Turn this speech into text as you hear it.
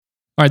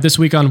All right, this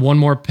week on One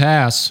More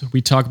Pass, we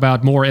talk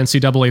about more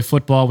NCAA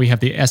football. We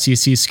have the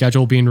SEC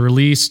schedule being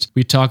released.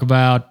 We talk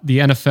about the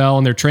NFL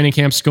and their training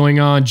camps going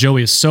on.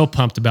 Joey is so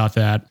pumped about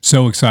that.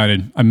 So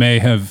excited. I may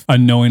have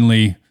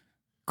unknowingly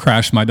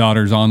crashed my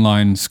daughter's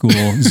online school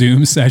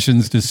Zoom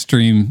sessions to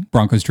stream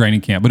Broncos training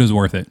camp, but it was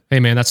worth it.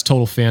 Hey, man, that's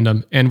total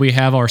fandom. And we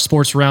have our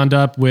sports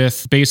roundup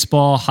with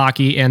baseball,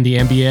 hockey, and the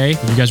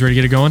NBA. You guys ready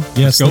to get it going?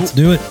 Yes, let's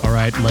do it. All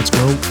right, let's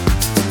go.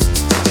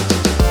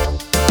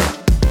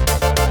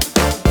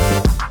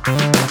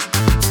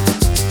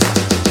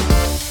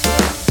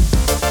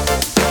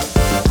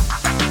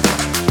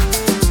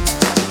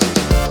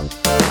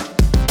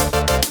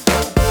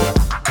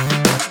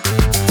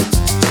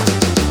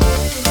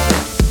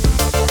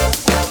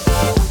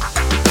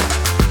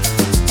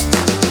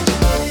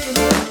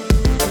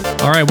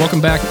 All right,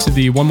 welcome back to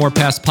the One More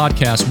Pass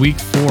podcast, week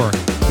 4.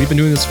 We've been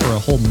doing this for a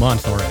whole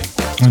month already.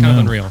 It's kind of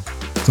unreal.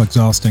 It's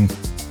exhausting.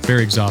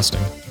 Very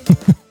exhausting.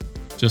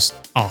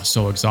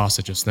 So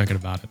exhausted just thinking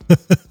about it.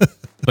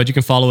 But you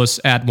can follow us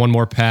at One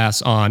More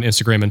Pass on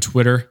Instagram and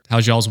Twitter.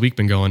 How's y'all's week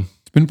been going?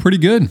 It's been pretty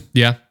good.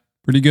 Yeah.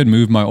 Pretty good.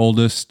 Moved my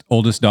oldest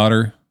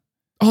daughter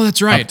Oh,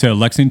 that's right. up to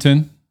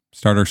Lexington.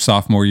 Start her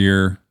sophomore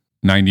year,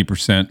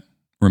 90%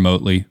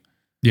 remotely.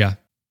 Yeah.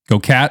 Go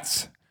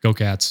Cats. Go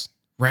Cats.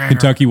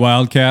 Kentucky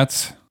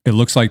Wildcats. It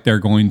looks like they're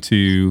going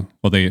to,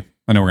 I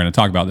know we're going to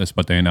talk about this,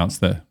 but they announced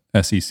the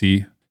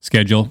SEC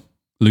schedule.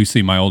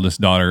 Lucy, my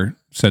oldest daughter,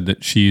 said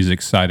that she's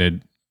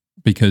excited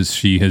because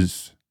she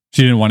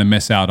didn't want to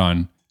miss out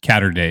on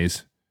Catter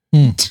Days.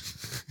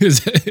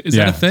 Is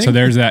that a thing? So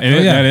there's that.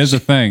 That is a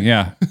thing.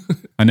 Yeah.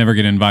 I never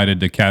get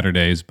invited to Catter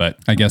Days, but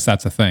I guess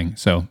that's a thing.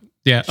 So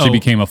yeah, she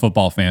became a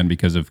football fan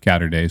because of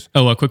Catter Days.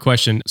 Oh, a quick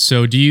question.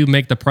 So do you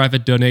make the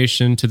private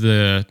donation to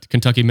the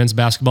Kentucky men's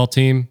basketball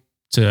team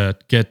to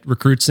get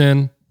recruits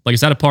in? Like,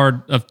 is that a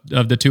part of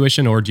the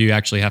tuition, or do you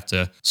actually have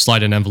to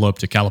slide an envelope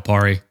to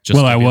Calipari?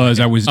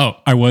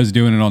 I was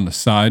doing it on the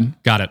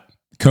side. Got it.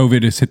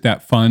 COVID has hit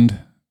that fund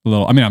a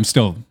little. I mean, I'm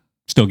still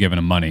giving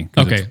him money.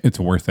 Okay. It's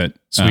worth it.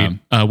 Sweet.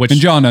 And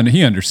John,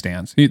 he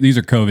understands. These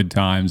are COVID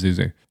times. These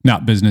are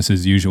not business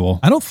as usual.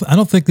 I don't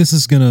think this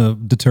is going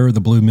to deter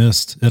the Blue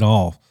Mist at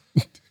all.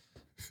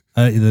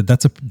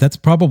 That's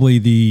probably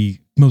the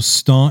most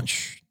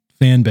staunch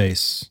fan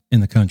base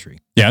in the country.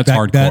 Yeah, it's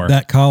hardcore.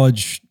 That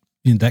college,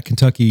 that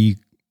Kentucky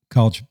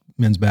college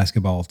men's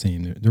basketball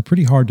team, they're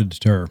pretty hard to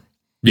deter.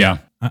 Yeah.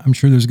 I'm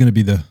sure there's going to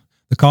be the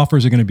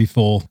coffers are going to be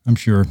full, I'm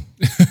sure,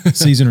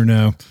 season or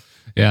no.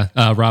 Yeah.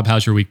 Rob,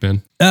 how's your week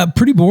been?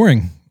 Pretty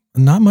boring.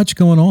 Not much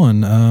going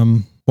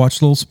on.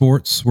 Watched little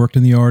sports, worked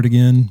in the yard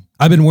again.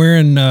 I've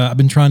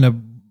been trying to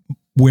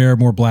wear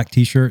more black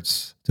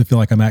t-shirts to feel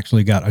like I'm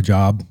actually got a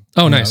job.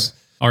 Oh, nice.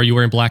 Are you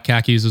wearing black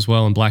khakis as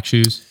well and black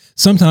shoes?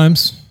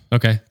 Sometimes.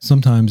 Okay.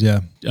 Sometimes,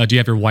 yeah. Do you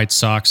have your white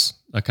socks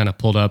kind of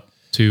pulled up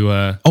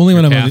to only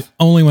when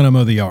I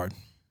mow the yard?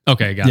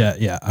 Okay, got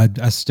it. Yeah.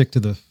 I stick to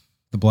the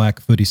black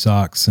footy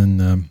socks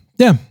and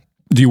yeah.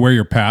 Do you wear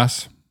your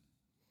pass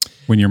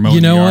when you're mowing?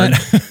 You know the yard?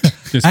 what?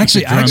 Just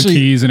actually,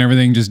 keys and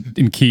everything, just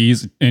in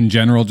keys in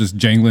general, just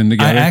jangling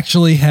together. I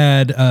actually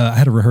had I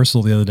had a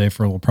rehearsal the other day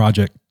for a little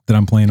project that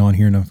I'm playing on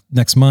here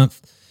next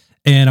month,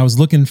 and I was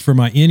looking for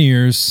my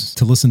in-ears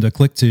to listen to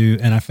click to,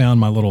 and I found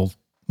my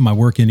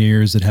work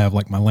in-ears that have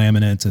like my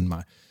laminates and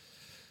my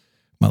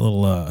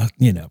little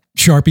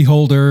Sharpie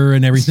holder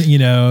and everything,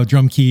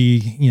 drum key,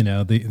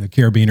 the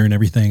carabiner and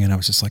everything, and I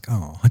was just like,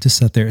 oh, I just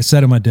sat there, it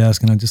sat on my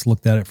desk, and I just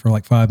looked at it for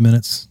like 5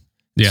 minutes.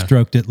 Yeah.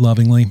 Stroked it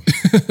lovingly.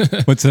 Did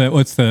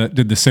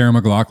the Sarah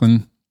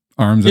McLachlan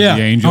Arms of the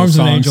Angel Arms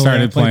song of Angel,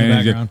 started playing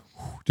and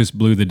just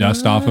blew the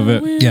dust off of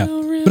it? Yeah.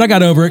 But I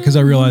got over it because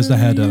I realized I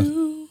had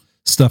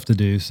stuff to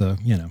do. So,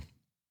 Yeah.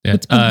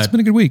 It's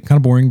been a good week. Kind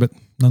of boring, but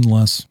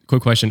nonetheless.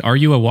 Quick question. Are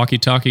you a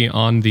walkie-talkie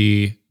on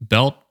the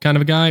belt kind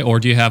of a guy, or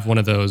do you have one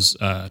of those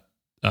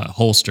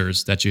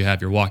holsters that you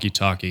have your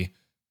walkie-talkie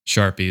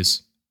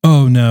Sharpies?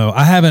 Oh, no.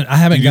 I haven't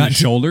got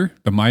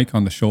the mic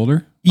on the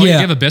shoulder? Oh, you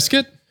have a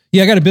biscuit?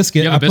 Yeah, I got a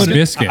biscuit. You have a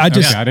biscuit? I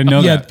didn't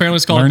know that. Apparently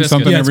it's called a Learn biscuit.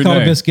 something Yeah, it's every called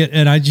day. a biscuit,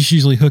 and I just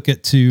usually hook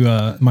it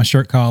to my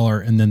shirt collar,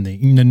 and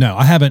then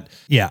I haven't.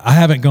 Yeah, I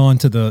haven't gone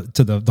to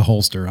the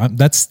holster.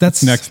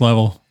 That's Next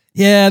level.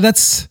 Yeah,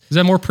 Is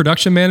that more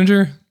production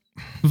manager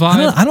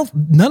vibe? I don't.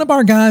 None of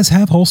our guys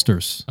have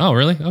holsters. Oh,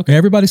 really? Okay.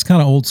 Everybody's kind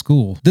of old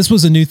school. This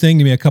was a new thing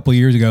to me a couple of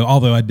years ago.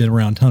 Although I'd been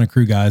around a ton of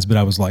crew guys, but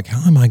I was like,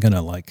 how am I going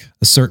to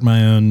assert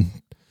my own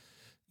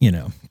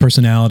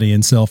personality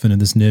and self into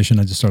this niche? And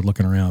I just started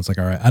looking around. It's like,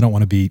 all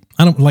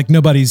right,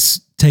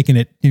 nobody's taking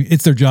it.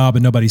 It's their job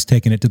and nobody's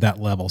taking it to that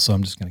level. So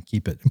I'm just going to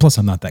keep it. And plus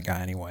I'm not that guy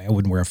anyway. I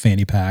wouldn't wear a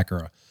fanny pack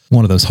or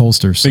one of those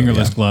holsters.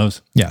 Fingerless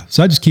gloves. Yeah.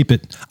 So I just keep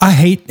it. I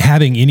hate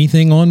having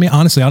anything on me.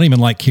 Honestly, I don't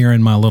even like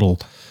carrying my little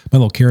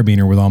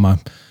carabiner with all my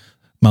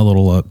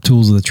little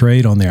tools of the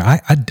trade on there.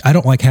 I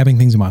don't like having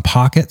things in my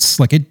pockets.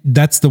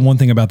 That's the one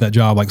thing about that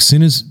job. As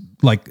soon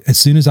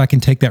as I can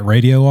take that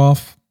radio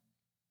off,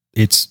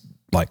 it's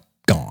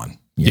gone.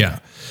 Yeah.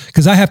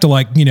 Because I have to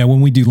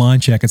when we do line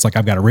check, it's like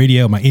I've got a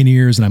radio, my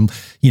in-ears, and I'm,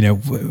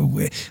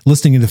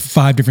 listening to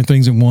 5 different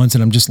things at once.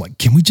 And I'm just like,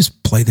 can we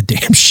just play the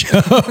damn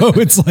show?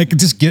 It's like,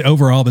 just get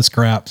over all this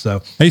crap.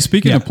 So, hey,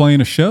 speaking of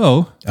playing a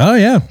show. Oh,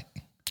 yeah.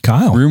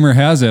 Kyle. Rumor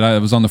has it, I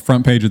was on the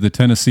front page of the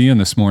Tennessean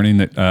this morning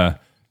that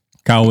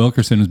Kyle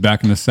Wilkerson is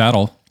back in the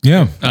saddle.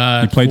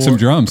 Yeah. He played some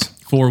drums.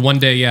 For one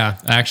day, yeah.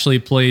 I actually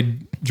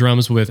played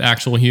drums with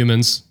Actual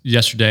Humans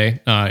yesterday.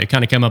 It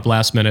kind of came up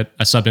last minute.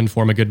 I subbed in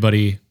for my good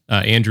buddy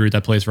Andrew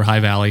that plays for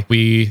High Valley.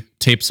 We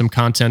taped some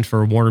content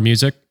for Warner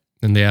Music,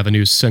 and they have a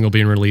new single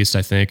being released,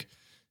 I think,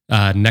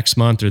 next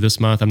month or this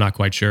month. I'm not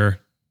quite sure.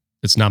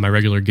 It's not my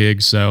regular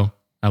gig, so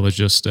I was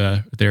just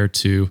there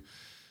to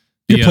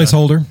be Your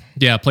placeholder.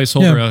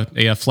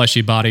 Placeholder, a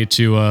fleshy body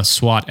to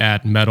swat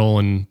at metal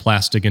and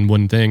plastic and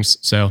wooden things.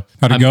 So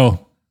how'd it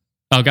go?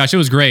 Oh gosh, it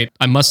was great.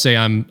 I must say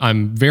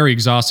I'm very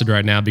exhausted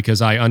right now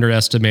because I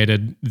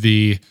underestimated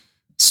the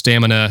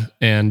stamina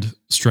and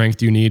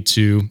strength you need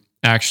to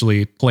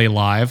actually play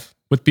live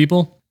with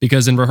people.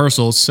 Because in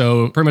rehearsals,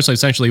 so pretty much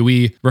essentially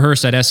we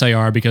rehearsed at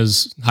SIR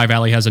because High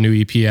Valley has a new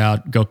EP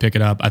out. Go pick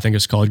it up. I think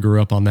it's called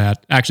Grew Up on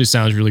That. Actually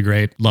sounds really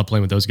great. Love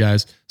playing with those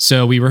guys.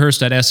 So we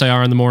rehearsed at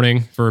SIR in the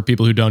morning. For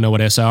people who don't know what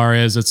SIR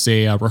is, it's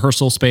a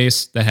rehearsal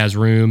space that has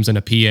rooms and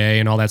a PA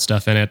and all that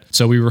stuff in it.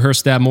 So we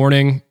rehearsed that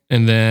morning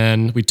and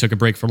then we took a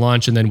break for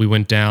lunch and then we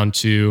went down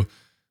to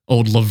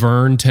old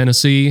Laverne,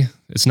 Tennessee.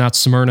 It's not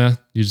Smyrna.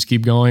 You just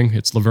keep going.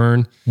 It's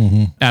Laverne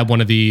at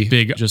one of the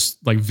big,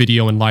 just like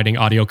video and lighting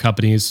audio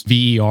companies,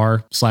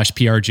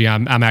 VER/PRG.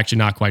 I'm actually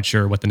not quite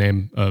sure what the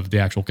name of the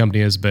actual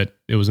company is, but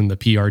it was in the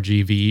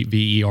PRG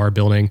VER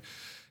building.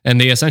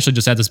 And they essentially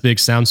just had this big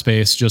sound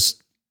space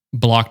just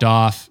blocked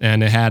off.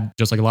 And it had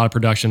just like a lot of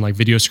production, like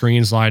video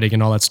screens, lighting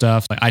and all that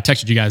stuff. Like I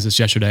texted you guys this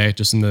yesterday,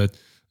 just in the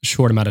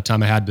short amount of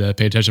time I had to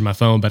pay attention to my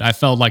phone, but I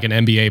felt like an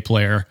NBA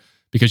player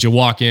because you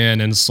walk in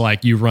and it's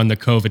like you run the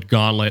COVID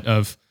gauntlet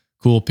of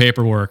cool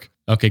paperwork.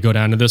 Okay, go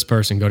down to this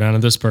person, go down to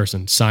this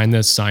person, sign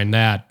this, sign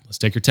that. Let's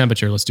take your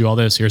temperature. Let's do all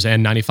this. Here's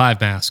an N95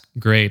 mask.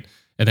 Great.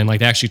 And then like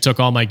they actually took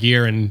all my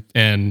gear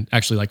and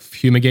actually like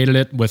fumigated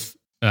it with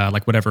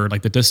like whatever,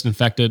 like the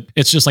disinfectant.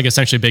 It's just like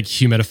essentially a big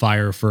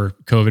humidifier for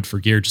COVID for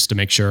gear just to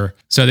make sure.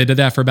 So they did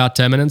that for about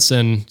 10 minutes.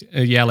 And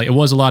like it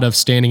was a lot of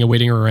standing and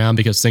waiting around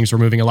because things were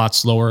moving a lot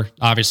slower,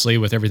 obviously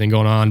with everything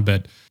going on.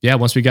 But yeah,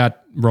 once we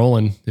got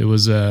rolling, it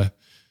was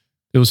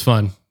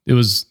fun. It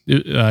was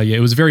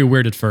very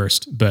weird at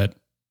first, but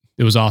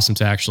it was awesome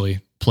to actually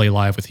play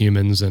live with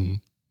humans and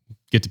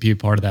get to be a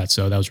part of that.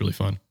 So that was really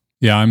fun.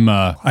 Yeah,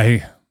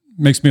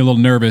 makes me a little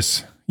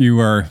nervous. You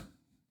are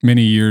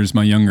many years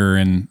my younger,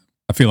 and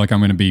I feel like I'm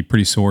going to be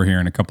pretty sore here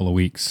in a couple of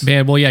weeks.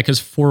 Man, well, yeah, because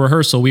for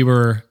rehearsal, we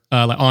were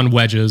on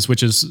wedges,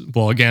 which is,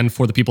 well, again,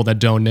 for the people that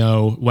don't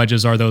know,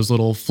 wedges are those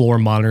little floor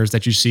monitors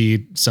that you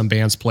see some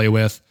bands play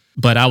with.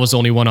 But I was the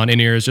only one on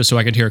in-ears just so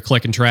I could hear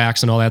clicking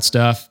tracks and all that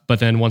stuff. But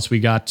then once we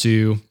got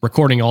to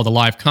recording all the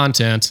live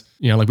content,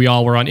 like we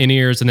all were on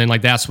in-ears, and then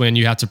like that's when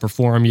you have to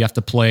perform, you have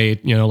to play,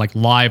 like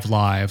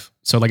live.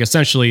 So like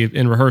essentially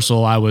in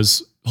rehearsal, I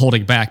was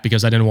holding back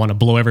because I didn't want to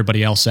blow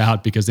everybody else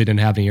out because they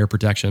didn't have any ear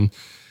protection.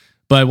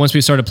 But once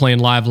we started playing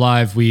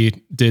live, we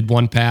did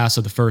one pass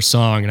of the first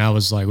song and I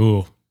was like,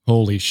 ooh,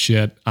 holy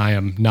shit, I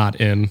am not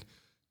in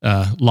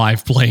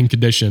live playing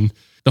condition.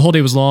 The whole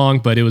day was long,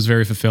 but it was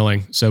very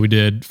fulfilling. So we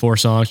did 4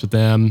 songs with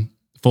them,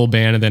 full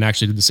band, and then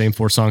actually did the same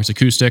 4 songs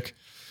acoustic,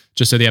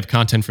 just so they have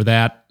content for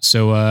that.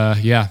 So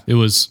it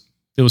was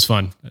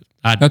fun.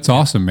 That's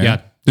awesome, man.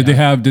 Yeah.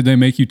 Did they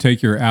make you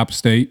take your App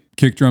State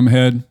kick drum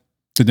head?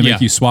 Did they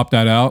make you swap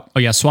that out? Oh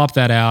yeah, swapped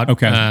that out.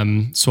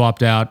 Okay.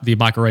 Swapped out the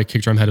Michael Ray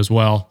kick drum head as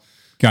well.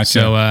 Gotcha.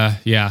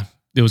 So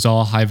it was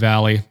all High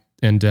Valley,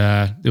 and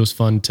it was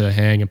fun to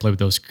hang and play with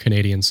those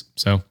Canadians.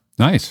 So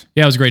nice.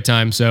 Yeah, it was a great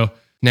time. So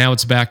now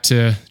it's back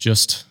to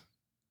just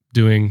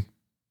doing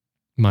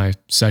my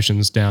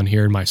sessions down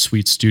here in my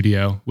sweet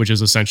studio, which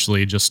is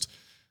essentially just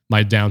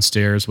my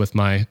downstairs with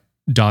my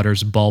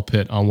daughter's ball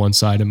pit on one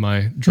side and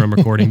my drum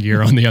recording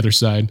gear on the other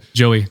side.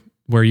 Joey,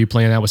 where are you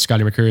playing out with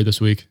Scotty McCreery this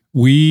week?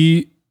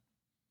 We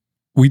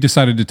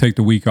decided to take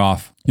the week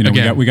off.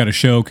 We got a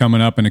show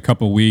coming up in a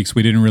couple of weeks.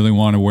 We didn't really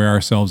want to wear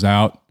ourselves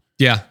out.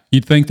 Yeah.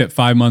 You'd think that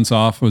 5 months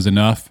off was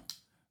enough,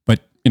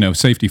 but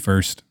safety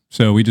first.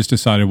 So we just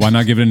decided, why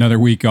not give it another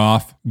week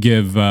off,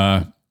 give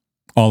all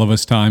of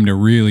us time to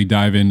really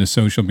dive into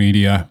social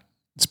media,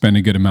 spend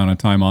a good amount of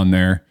time on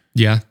there.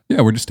 Yeah.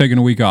 Yeah, we're just taking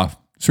a week off.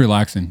 It's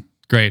relaxing.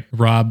 Great.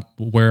 Rob,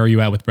 where are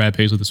you at with Brad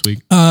Paisley this week?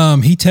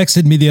 He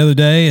texted me the other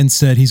day and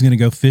said he's going to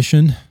go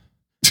fishing.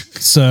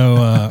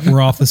 So we're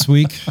off this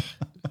week.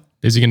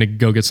 Is he going to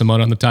go get some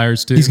mud on the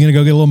tires too? He's going to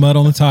go get a little mud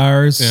on the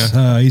tires.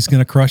 Yeah. He's going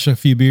to crush a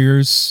few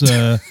beers.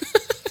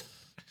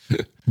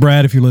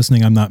 Brad, if you're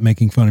listening, I'm not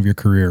making fun of your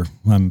career.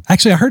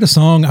 Actually, I heard a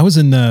song. I was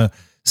in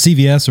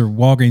CVS or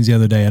Walgreens the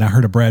other day, and I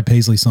heard a Brad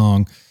Paisley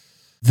song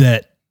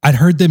that I'd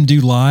heard them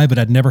do live, but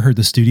I'd never heard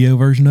the studio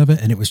version of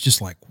it. And it was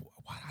just like,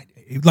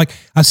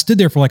 I stood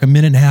there for like a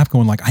minute and a half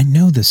going like, I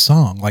know this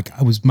song. Like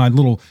I was, my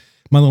little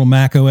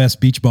Mac OS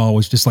beach ball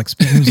was just like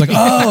spinning. It was like,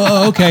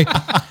 oh, okay.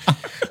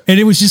 And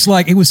it was just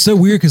like, it was so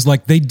weird because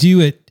like they do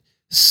it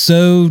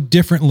so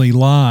differently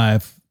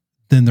live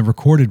than the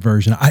recorded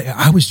version.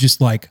 I was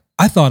just like,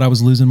 I thought I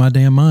was losing my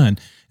damn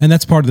mind. And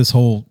that's part of this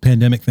whole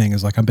pandemic thing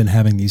is like, I've been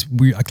having these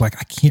weird, like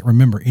I can't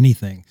remember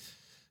anything,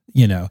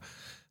 you know.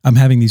 I'm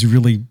having these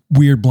really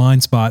weird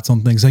blind spots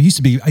on things. I used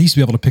to be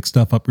able to pick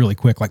stuff up really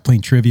quick, like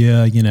playing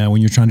trivia, you know,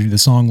 when you're trying to do the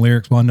song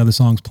lyrics while another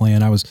song's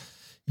playing. I was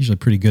usually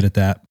pretty good at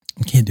that.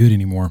 I can't do it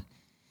anymore.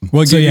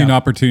 Well, it gave you an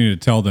opportunity to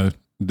tell the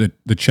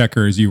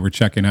checker as you were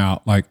checking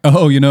out, like,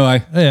 oh, you know,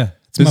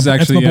 that's my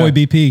boy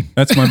BP.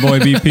 That's my boy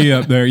BP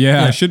up there.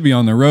 Yeah, I should be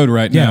on the road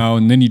right now.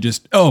 And then you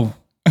just, oh,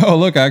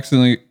 look, I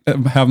accidentally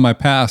have my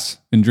pass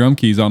and drum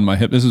keys on my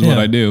hip. This is what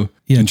I do.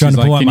 Yeah, and trying she's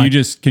to pull like, out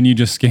can you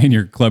just scan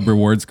your Club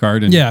Rewards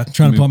card? And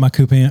trying to pull out my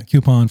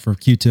coupon for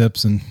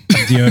Q-tips and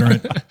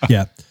deodorant.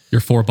 Yeah. Your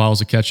 4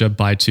 bottles of ketchup,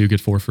 buy 2, get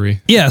 4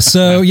 free. Yeah.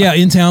 So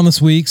in town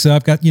this week. So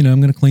I've got,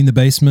 I'm going to clean the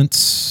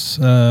basement,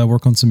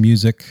 work on some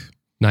music.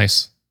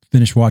 Nice.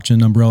 Finish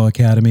watching Umbrella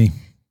Academy,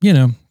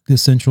 the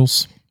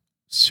essentials.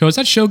 So is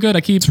that show good?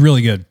 It's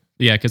really good.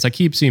 Yeah, because I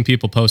keep seeing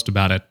people post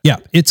about it. Yeah,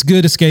 it's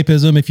good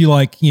escapism. If you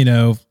like,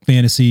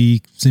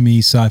 fantasy,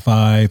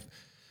 sci-fi,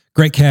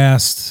 great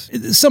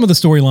cast. Some of the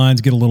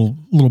storylines get a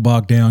little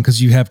bogged down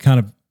because you have kind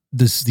of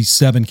these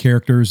 7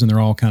 characters and they're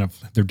all kind of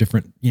they're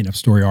different,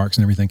 story arcs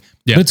and everything.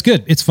 Yeah, but it's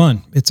good. It's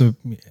fun. It's a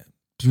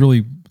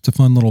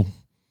fun little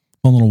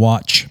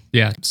watch.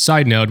 Yeah.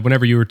 Side note,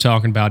 whenever you were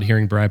talking about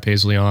hearing Brad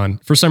Paisley on,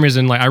 for some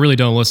reason, like I really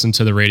don't listen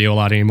to the radio a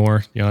lot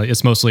anymore.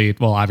 It's mostly,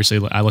 well,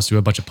 obviously I listen to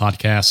a bunch of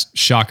podcasts,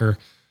 shocker,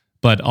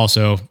 but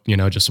also,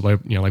 just like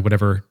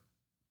whatever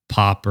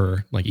pop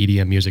or like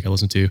EDM music I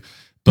listen to.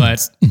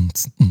 But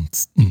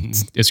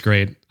it's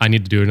great. I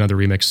need to do another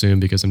remix soon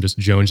because I'm just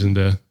jonesing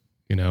to,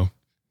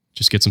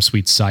 just get some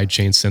sweet side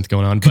chain synth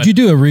going on. Could you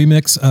do a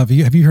remix of,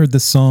 have you heard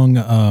this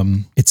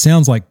song? It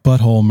sounds like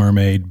Butthole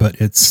Mermaid, but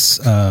it's,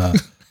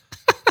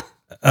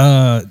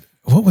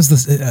 what was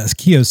this?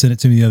 Keo sent it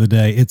to me the other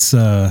day. It's,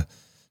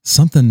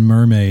 something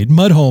mermaid,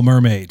 Mudhole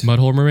Mermaid.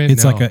 Mudhole Mermaid.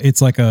 It's like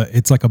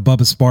a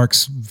Bubba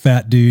Sparks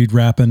fat dude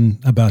rapping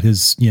about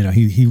his,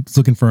 he's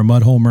looking for a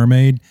mudhole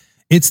mermaid.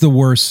 It's the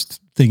worst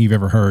thing you've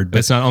ever heard. But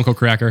it's not Uncle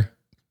Cracker.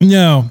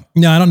 No,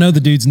 I don't know the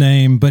dude's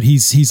name, but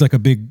he's like a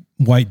big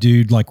white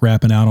dude, like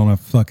rapping out on a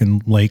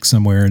fucking lake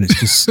somewhere, and it's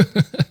just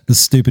the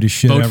stupidest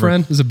shit Boat ever.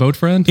 Friend? Is it Boat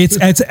Friend?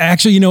 It's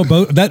actually,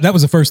 Boat, that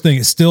was the first thing.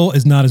 It still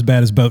is not as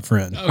bad as Boat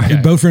Friend. Okay.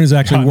 Boat Friend is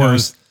actually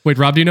worse. Wait,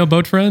 Rob, do you know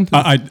Boat Friend?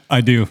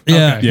 I do.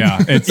 Yeah. Okay.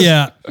 Yeah. It's,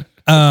 yeah.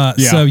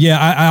 So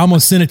I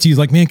almost sent it to you.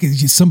 Like, man, could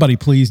somebody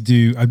please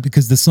do,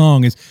 because the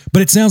song is,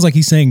 but it sounds like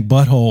he's saying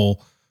Butthole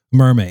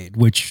Mermaid,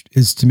 which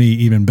is to me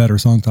even better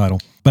song title.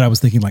 But I was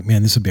thinking like,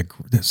 man, this would be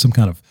some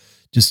kind of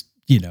just,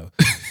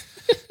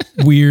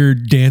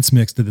 weird dance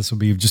mix to this would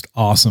be just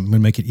awesome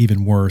and make it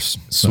even worse.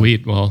 So.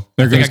 Sweet. Well,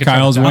 there goes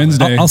Kyle's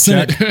Wednesday. I'll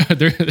send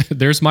it.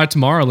 There's my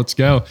tomorrow. Let's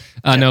go.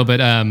 No, but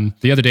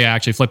the other day I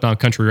actually flipped on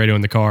country radio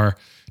in the car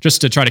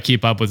just to try to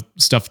keep up with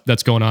stuff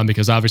that's going on,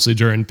 because obviously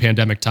during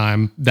pandemic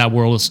time, that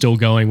world is still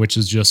going, which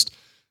is just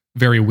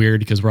very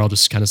weird because we're all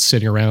just kind of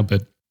sitting around.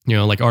 But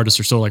like artists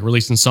are still like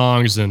releasing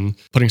songs and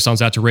putting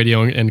songs out to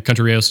radio, and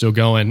country radio is still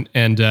going.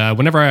 And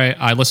whenever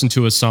I listen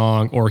to a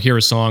song or hear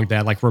a song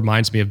that like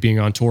reminds me of being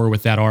on tour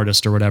with that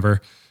artist or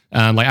whatever,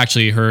 like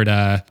actually heard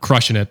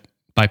Crushing It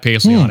by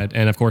Paisley on it.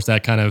 And of course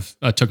that kind of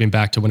took me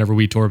back to whenever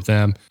we toured with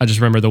them. I just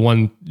remember the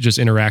one just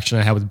interaction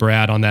I had with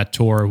Brad on that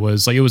tour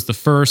was like, it was the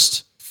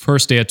first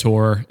day of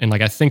tour. And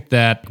like, I think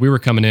that we were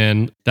coming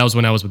in, that was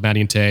when I was with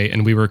Maddie and Tay,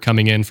 and we were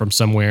coming in from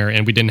somewhere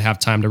and we didn't have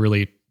time to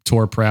really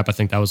tour prep. I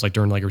think that was like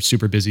during like a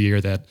super busy year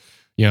that,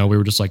 we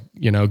were just like,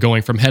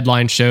 going from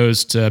headline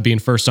shows to being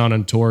first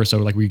on tour. So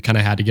like we kind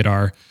of had to get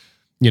our,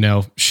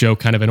 show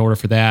kind of in order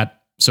for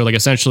that. So like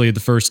essentially the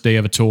first day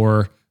of a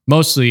tour,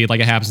 mostly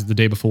like it happens the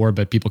day before,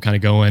 but people kind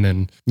of go in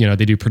and,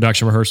 they do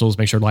production rehearsals,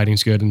 make sure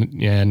lighting's good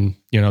and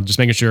just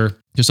making sure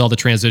just all the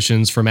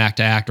transitions from act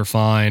to act are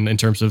fine in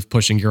terms of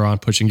pushing gear on,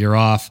 pushing gear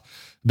off,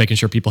 making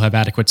sure people have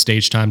adequate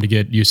stage time to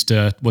get used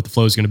to what the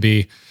flow is going to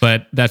be.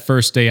 But that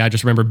first day, I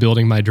just remember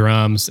building my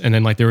drums, and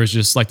then like there was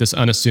just like this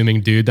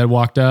unassuming dude that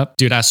walked up.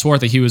 Dude, I swore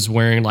that he was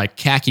wearing like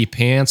khaki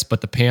pants, but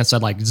the pants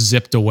had like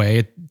zipped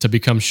away to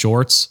become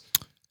shorts.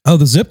 Oh,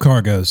 the zip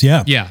cargos.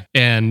 Yeah. Yeah.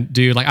 And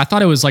dude, like I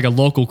thought it was like a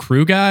local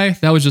crew guy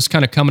that was just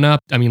kind of coming up.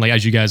 I mean, like,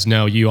 as you guys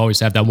know, you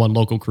always have that one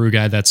local crew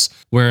guy that's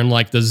wearing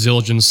like the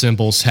Zildjian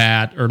Cymbals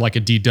hat or like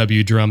a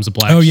DW drums, a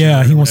black. Oh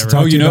yeah. He wants to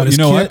talk to you about his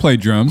kit. I play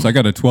drums. I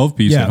got a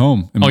 12-piece at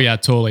home. Oh yeah,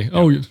 totally.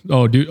 Yeah.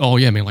 Oh dude. Oh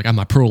yeah, man. Like I have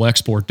my Pearl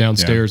Export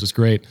downstairs. It's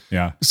great.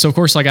 Yeah. So of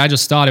course, like I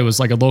just thought it was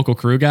like a local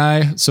crew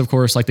guy. So of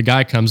course, like the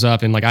guy comes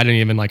up and like I didn't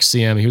even like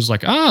see him. He was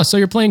like, so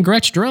you're playing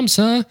Gretsch drums,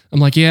 huh? I'm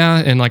like, yeah.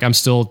 And like I'm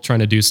still trying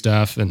to do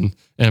stuff. And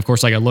of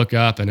course, like I look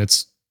up and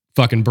it's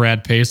fucking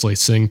Brad Paisley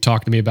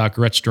talking to me about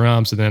Gretsch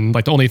drums. And then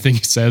like the only thing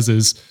he says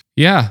is,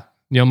 yeah,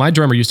 my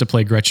drummer used to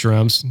play Gretsch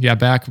drums. Yeah,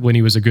 back when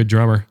he was a good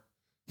drummer.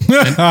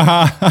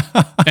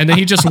 And then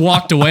he just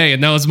walked away,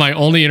 and that was my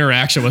only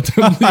interaction with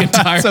him the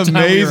entire That's time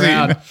we were amazing.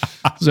 out.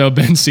 So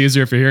Ben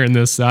Caesar, if you're hearing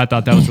this, I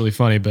thought that was really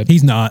funny, but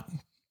he's not.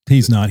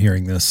 He's not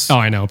hearing this. Oh,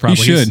 I know. Probably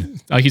He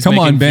should. He's Come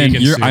on, making Ben.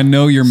 vegan soup. I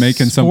know you're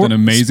making something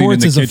amazing in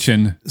the Sports is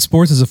kitchen.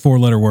 Sports is a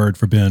 4-letter word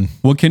for Ben.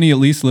 Well, can he at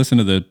least listen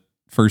to the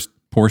first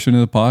portion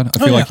of the pod?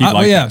 I feel like he'd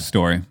like that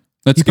story.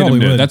 Let's He get him probably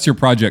to it. would. That's your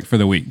project for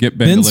the week. Get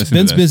Ben to listen to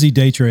Ben's this. busy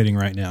day trading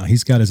right now.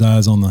 He's got his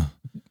eyes on the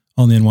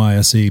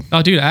NYSE.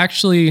 Oh, dude, I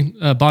actually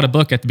bought a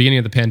book at the beginning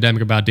of the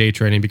pandemic about day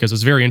trading because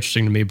it's very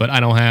interesting to me, but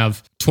I don't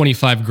have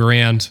 25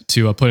 grand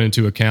to put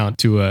into account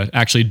to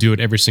actually do it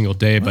every single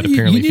day. But Well,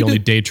 apparently, you if you need only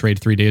to- day trade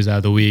 3 days out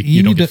of the week, you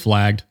you don't need get to-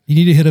 flagged. You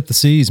need to hit up the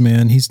C's,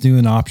 man. He's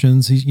doing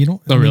options. You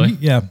don't. Oh, really?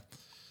 Yeah.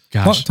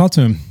 Gosh. Talk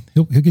to him.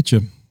 He'll get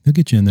you. He'll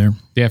get you in there.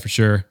 Yeah, for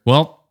sure.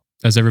 Well,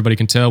 as everybody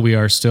can tell, we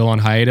are still on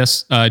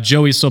hiatus.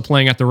 Joey's still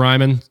playing at the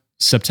Ryman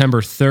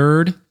September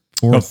 3rd,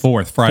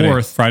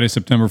 Friday,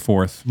 September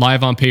 4th.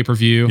 live on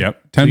pay-per-view.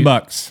 Yep.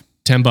 $10.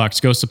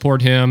 $10. Go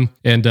support him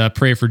and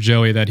pray for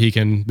Joey that he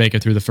can make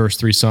it through the first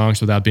 3 songs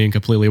without being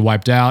completely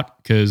wiped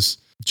out because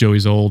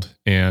Joey's old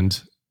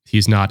and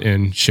he's not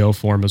in show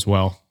form as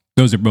well.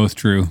 Those are both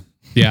true.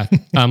 Yeah.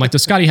 Like,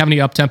 does Scotty have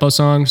any up-tempo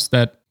songs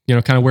that,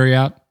 kind of wear you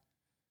out?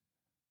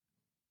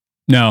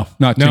 No,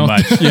 not too No?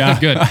 much. Yeah.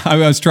 Good. I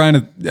was trying to.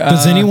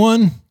 Does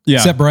anyone? Yeah.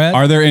 Except Brad?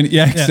 Are there any?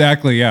 Yeah,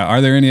 exactly. Yeah.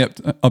 Are there any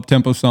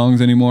up-tempo songs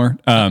anymore?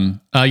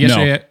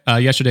 Yesterday,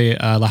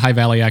 the High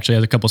Valley actually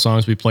has a couple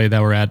songs we played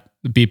that were at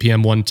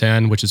BPM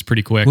 110, which is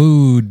pretty quick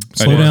Ooh,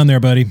 slow down there,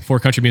 buddy. for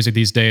country music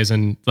these days.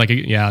 And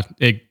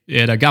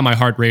it got my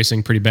heart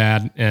racing pretty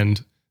bad.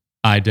 And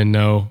I didn't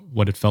know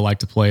what it felt like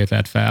to play it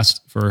that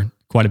fast for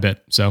quite a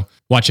bit. So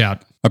watch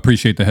out.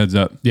 Appreciate the heads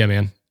up. Yeah,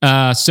 man.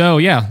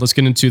 Let's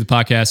get into the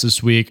podcast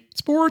this week.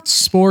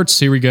 Sports.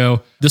 Here we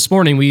go. This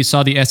morning we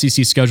saw the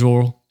SEC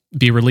schedule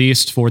be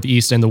released for the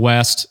East and the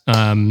West.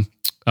 Like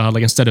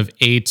instead of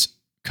 8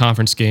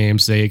 conference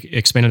games, they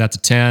expanded that to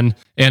 10.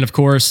 And of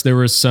course, there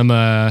was some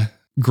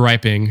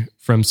griping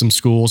from some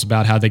schools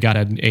about how they got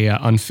an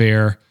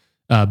unfair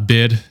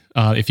bid,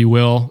 if you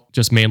will,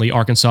 just mainly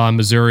Arkansas and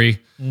Missouri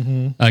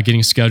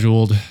getting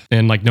scheduled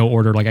in like no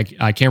order. Like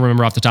I can't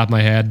remember off the top of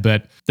my head,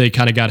 but they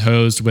kind of got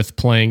hosed with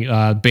playing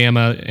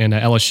Bama and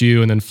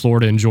LSU and then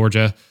Florida and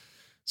Georgia.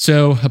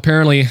 So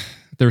apparently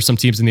there were some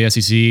teams in the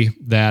SEC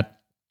that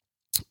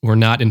were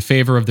not in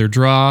favor of their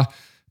draw.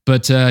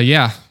 But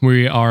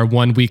we are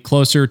 1 week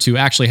closer to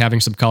actually having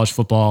some college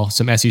football,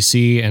 some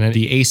SEC, and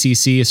the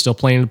ACC is still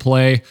planning to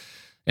play.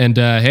 And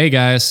hey,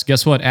 guys,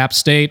 guess what? App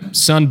State,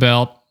 Sun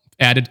Belt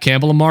added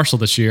Campbell and Marshall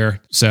this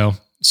year. So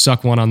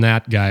suck one on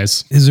that,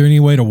 guys. Is there any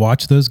way to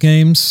watch those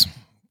games?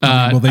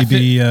 Will they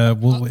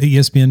will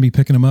ESPN be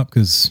picking them up?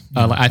 Because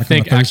I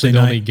think actually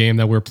the only game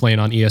that we're playing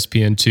on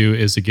ESPN2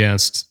 is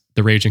against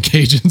the Raging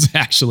Cajuns,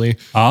 actually.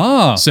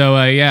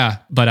 So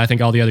but I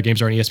think all the other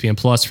games are on ESPN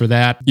Plus for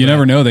that. You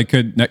never know.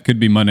 That could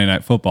be Monday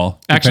Night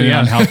Football. Actually,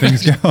 depending on how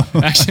things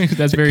go. Actually,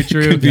 that's very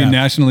true. Could be a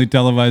nationally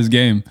televised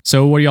game.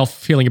 So what are y'all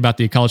feeling about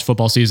the college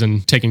football season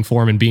taking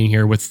form and being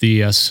here with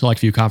the select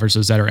few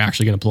conferences that are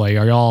actually going to play?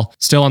 Are y'all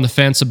still on the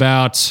fence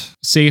about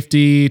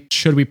safety?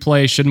 Should we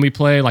play? Shouldn't we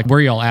play? Like, where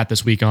are y'all at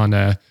this week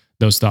on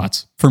those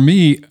thoughts? For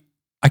me,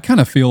 I kind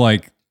of feel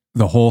like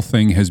the whole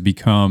thing has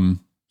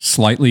become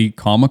slightly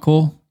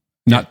comical.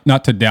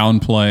 Not to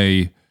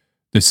downplay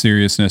the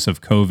seriousness of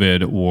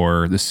COVID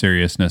or the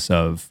seriousness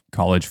of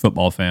college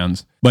football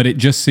fans, but it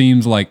just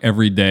seems like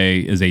every day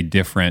is a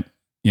different,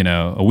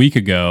 a week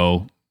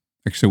ago,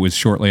 actually it was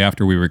shortly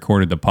after we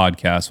recorded the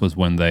podcast was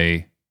when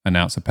they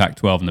announced the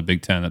Pac-12 and the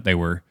Big Ten that they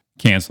were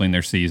canceling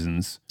their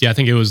seasons. Yeah, I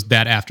think it was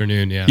that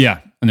afternoon. Yeah. Yeah.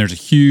 And there's a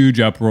huge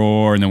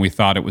uproar. And then we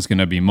thought it was going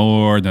to be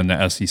more than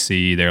the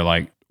SEC. They're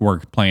like, we're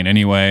playing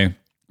anyway.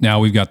 Now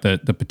we've got the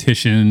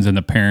petitions and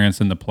the parents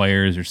and the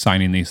players are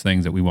signing these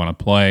things that we want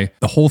to play.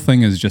 The whole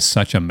thing is just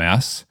such a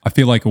mess. I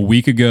feel like a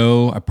week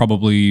ago, I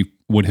probably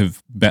would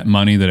have bet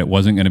money that it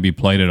wasn't going to be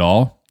played at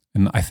all.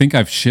 And I think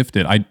I've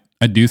shifted.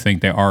 I do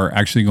think they are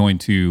actually going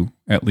to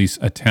at least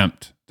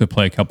attempt to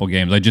play a couple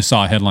games. I just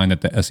saw a headline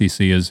that the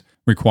SEC is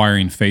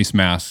requiring face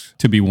masks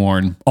to be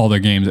worn all their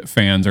games that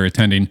fans are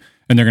attending.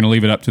 And they're going to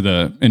leave it up to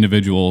the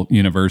individual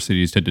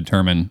universities to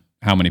determine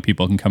how many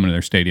people can come into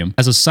their stadium.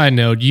 As a side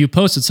note, you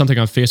posted something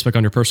on Facebook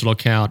on your personal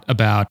account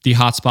about the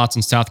hotspots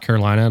in South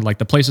Carolina, like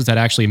the places that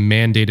actually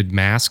mandated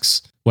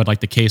masks. What, like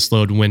the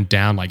caseload went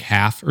down like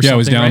half or something? Yeah, it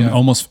was down right?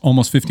 almost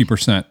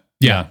 50%.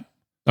 Yeah.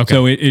 Okay.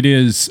 So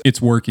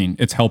it's working.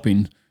 It's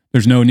helping.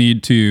 There's no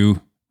need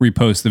to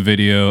repost the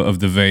video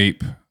of the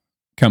vape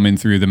coming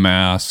through the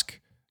mask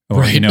or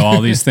Right. all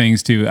these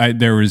things too. I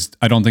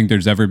don't think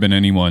there's ever been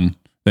anyone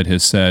that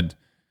has said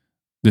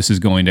this is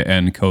going to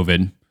end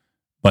COVID.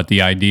 But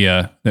the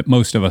idea that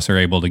most of us are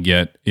able to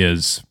get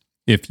is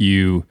if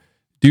you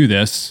do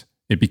this,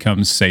 it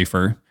becomes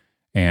safer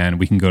and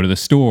we can go to the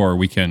store.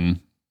 We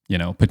can,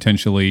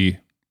 potentially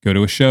go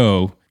to a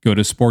show, go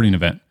to a sporting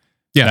event,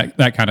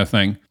 that kind of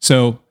thing.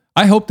 So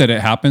I hope that it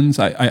happens.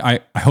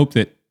 I hope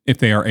that if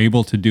they are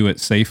able to do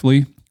it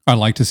safely, I'd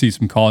like to see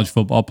some college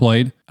football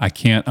played. I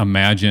can't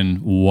imagine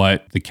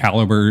what the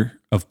caliber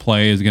of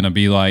play is going to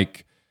be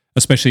like,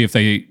 especially if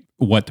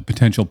what the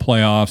potential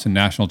playoffs and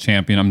national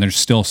champion. I mean, there's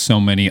still so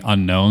many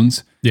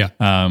unknowns. Yeah.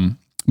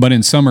 But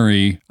in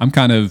summary, I'm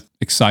kind of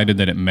excited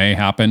that it may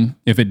happen.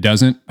 If it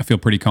doesn't, I feel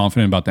pretty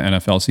confident about the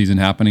NFL season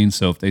happening.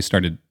 So if they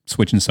started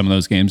switching some of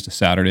those games to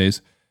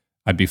Saturdays,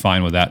 I'd be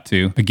fine with that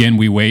too. Again,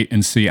 we wait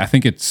and see. I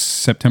think it's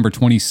September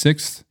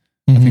 26th.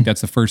 I think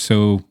that's the first,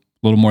 so a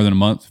little more than a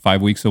month,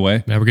 5 weeks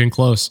away. Yeah, we're getting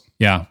close.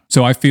 Yeah.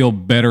 So I feel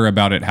better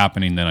about it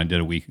happening than I did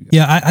a week ago.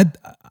 Yeah,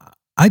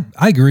 I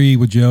agree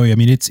with Joey. I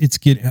mean, it's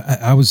getting.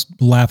 I was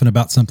laughing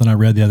about something I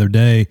read the other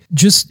day.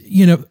 Just,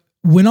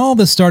 when all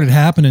this started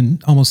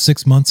happening almost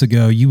 6 months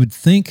ago, you would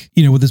think,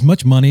 with as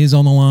much money as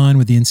on the line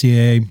with the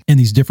NCAA and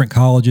these different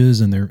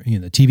colleges and their,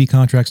 the TV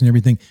contracts and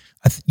everything,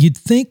 you'd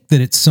think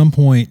that at some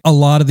point, a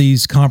lot of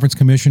these conference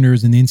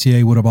commissioners and the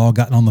NCAA would have all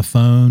gotten on the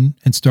phone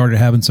and started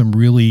having some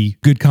really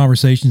good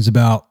conversations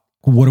about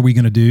what are we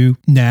going to do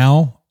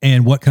now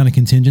and what kind of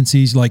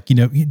contingencies, like,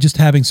 just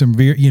having some,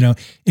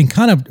 and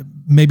kind of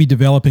maybe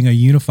developing a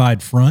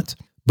unified front.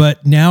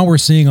 But now we're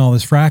seeing all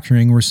this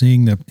fracturing. We're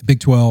seeing the Big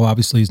 12,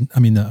 obviously,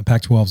 the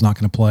Pac-12 is not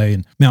going to play,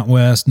 and Mountain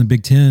West and the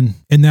Big 10.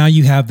 And now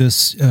you have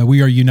this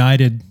We Are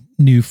United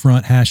new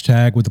front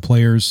hashtag with the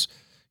players.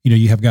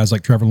 You have guys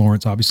like Trevor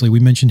Lawrence, obviously. We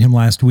mentioned him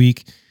last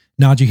week.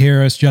 Najee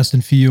Harris,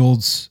 Justin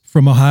Fields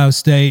from Ohio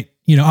State.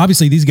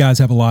 Obviously these guys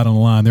have a lot on the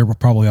line. They're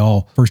probably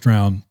all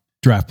first-round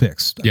draft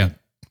picks. Yeah.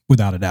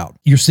 Without a doubt.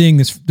 You're seeing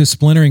this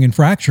splintering and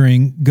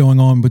fracturing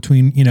going on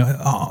between,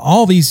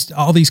 all these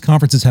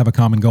conferences have a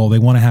common goal. They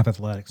want to have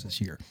athletics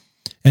this year.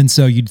 And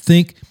so you'd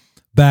think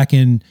back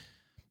in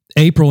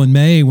April and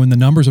May when the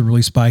numbers are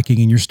really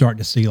spiking and you're starting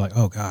to see like,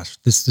 oh gosh,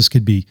 this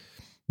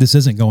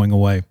isn't going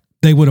away.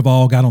 They would have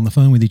all got on the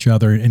phone with each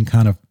other and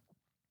kind of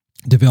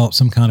developed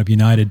some kind of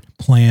united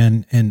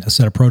plan and a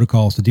set of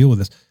protocols to deal with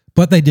this,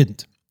 but they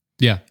didn't.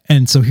 Yeah.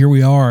 And so here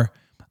we are.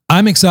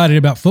 I'm excited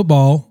about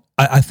football.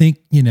 I think,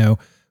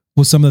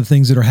 with some of the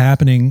things that are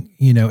happening,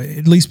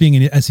 at least being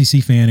an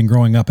SEC fan and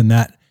growing up in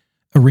that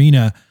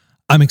arena,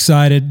 I'm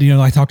excited.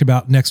 I talked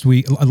about last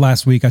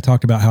week, I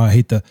talked about how I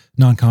hate the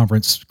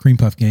non-conference cream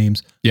puff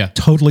games. Yeah.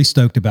 Totally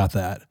stoked about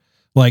that.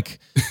 Like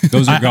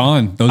those are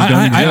gone. Those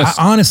don't exist.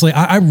 Honestly,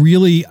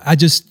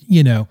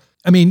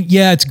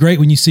 it's great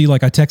when you see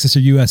like a Texas or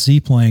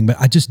USC playing, but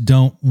I just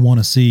don't want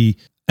to see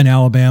an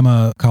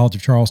Alabama College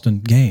of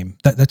Charleston game.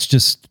 That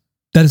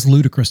is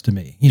ludicrous to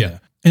me. You know?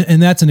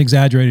 And that's an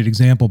exaggerated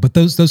example, but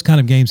those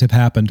kind of games have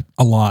happened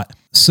a lot.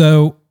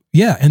 So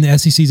yeah, and the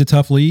SEC is a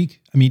tough league.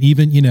 I mean,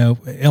 even,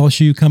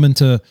 LSU coming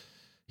to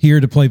here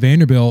to play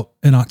Vanderbilt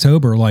in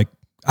October, like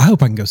I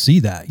hope I can go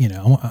see that.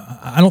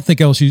 I don't think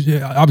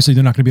LSU, obviously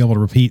they're not going to be able to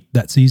repeat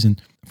that season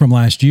from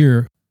last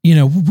year.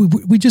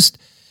 We just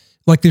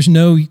like, there's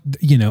no,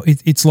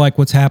 it's like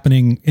what's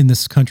happening in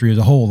this country as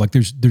a whole. Like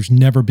there's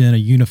never been a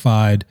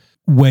unified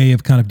way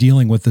of kind of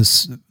dealing with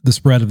the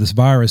spread of this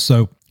virus.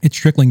 So it's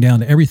trickling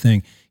down to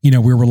everything.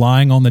 We're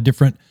relying on the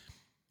different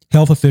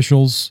health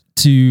officials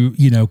to,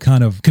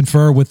 kind of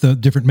confer with the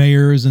different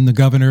mayors and the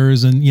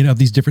governors and, of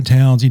these different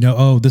towns,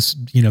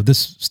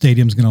 this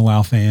stadium's going to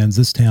allow fans,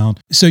 this town.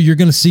 So you're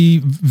going to see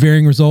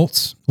varying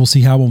results. We'll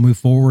see how we'll move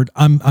forward.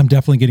 I'm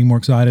definitely getting more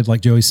excited. Like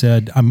Joey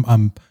said,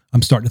 I'm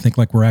starting to think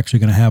like we're actually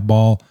going to have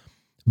ball,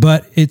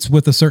 but it's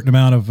with a certain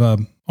amount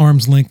of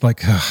arm's length,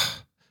 like,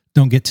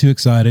 don't get too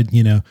excited.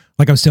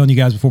 Like I was telling you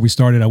guys before we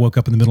started, I woke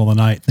up in the middle of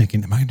the night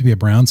thinking, am I going to be a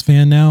Browns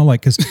fan now?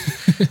 Like, cause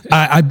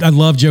I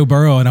love Joe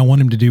Burrow and I want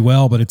him to do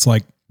well, but it's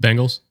like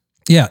Bengals.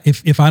 Yeah.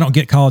 If I don't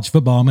get college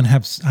football, I'm going to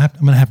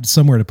have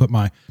somewhere to put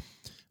my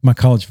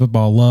college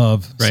football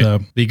love. Right. So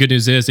the good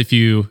news is if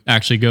you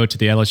actually go to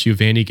the LSU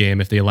Vandy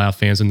game, if they allow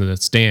fans into the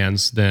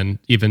stands, then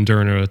even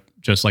during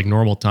just like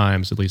normal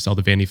times, at least all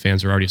the Vandy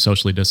fans are already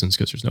socially distanced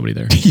because there's nobody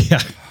there. yeah.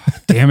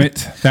 Damn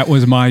it. That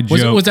was my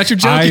joke. Was that your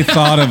joke? I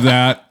thought of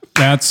that.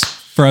 That's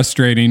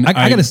frustrating.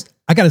 I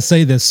gotta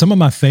say this. Some of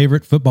my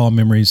favorite football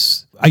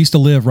memories. I used to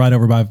live right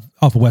over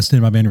off of West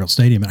End by Vanderbilt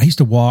Stadium, and I used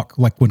to walk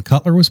like when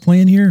Cutler was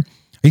playing here.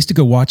 I used to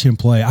go watch him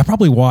play. I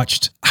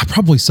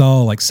probably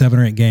saw like 7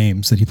 or 8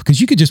 games because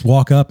you could just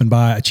walk up and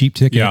buy a cheap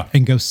ticket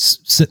and go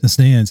sit in the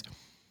stands.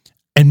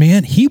 And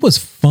man, he was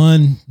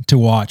fun to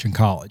watch in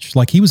college.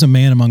 Like he was a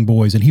man among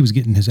boys, and he was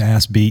getting his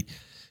ass beat,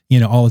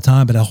 all the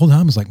time. But the whole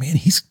time I was like, man,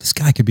 this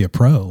guy could be a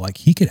pro. Like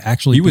he could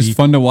actually. He was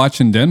fun to watch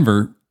in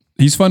Denver.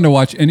 He's fun to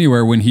watch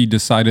anywhere when he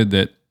decided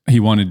that he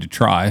wanted to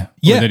try,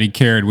 or that he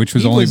cared, which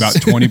was only about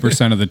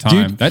 20% of the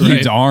time. Dude, that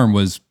dude's arm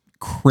was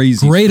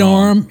crazy. Great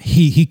strong. arm.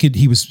 He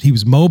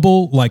was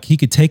mobile. Like he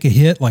could take a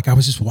hit. Like I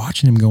was just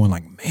watching him going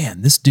like,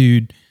 man, this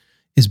dude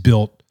is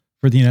built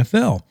for the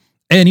NFL.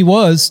 And he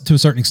was to a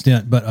certain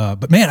extent,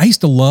 but man, I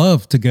used to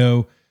love to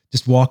go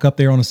just walk up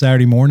there on a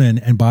Saturday morning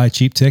and buy a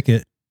cheap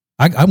ticket.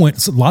 I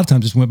went a lot of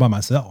times, just went by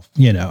myself.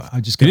 I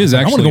just it is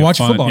like, actually I want to go watch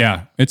fun, football.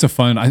 Yeah, it's a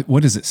fun.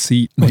 What does it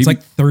seat? It's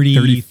like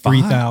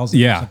 33,000.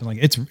 Yeah, something like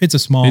it's a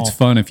small. It's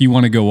fun if you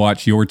want to go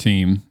watch your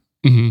team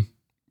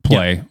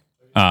play.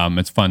 Yeah.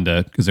 It's fun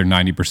because they're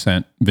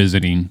 90%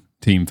 visiting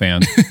team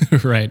fans.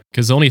 Right.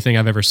 Because the only thing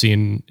I've ever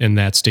seen in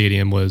that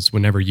stadium was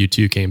whenever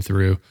U2 came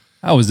through.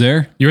 I was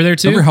there. You were there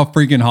too? Remember how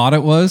freaking hot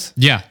it was?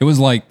 Yeah. It was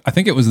like, I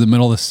think it was the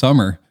middle of the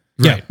summer.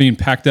 Right. Being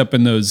packed up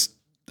in those,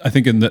 I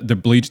think in the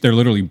bleach, they're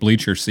literally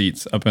bleacher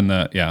seats up in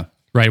the, yeah.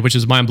 Right, which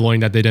is mind blowing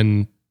that they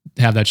didn't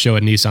have that show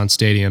at Nissan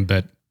Stadium.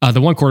 But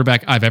the one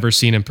quarterback I've ever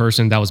seen in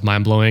person that was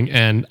mind blowing,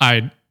 and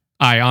I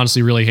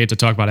honestly really hate to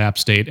talk about App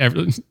State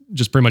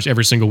just pretty much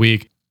every single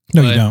week.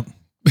 No, you don't.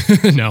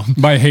 No.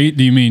 By hate,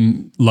 do you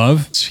mean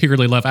love?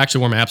 Secretly love. I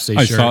actually wore my App State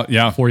I shirt saw,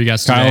 yeah. for you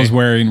guys Kyle's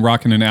today.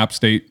 rocking an App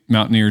State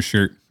Mountaineers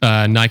shirt.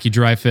 Nike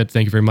Dry Fit.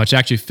 Thank you very much. It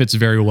actually fits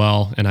very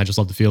well, and I just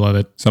love the feel of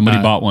it.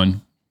 Somebody bought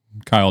one.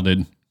 Kyle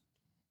did.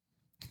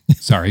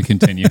 Sorry,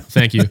 continue.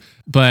 Thank you.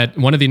 But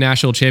one of the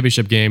national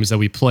championship games that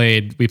we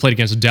played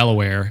against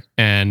Delaware,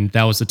 and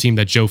that was the team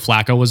that Joe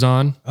Flacco was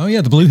on. Oh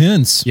yeah, the Blue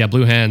Hens. Yeah,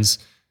 Blue Hens.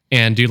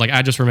 And dude, like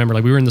I just remember,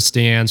 like we were in the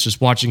stands just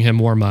watching him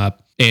warm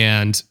up,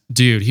 and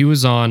dude, he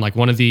was on like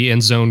one of the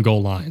end zone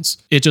goal lines.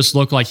 It just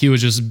looked like he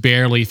was just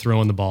barely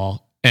throwing the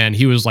ball, and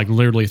he was like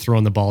literally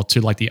throwing the ball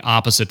to like the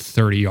opposite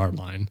 30-yard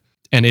line.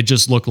 And it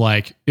just looked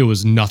like it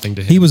was nothing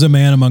to him. He was a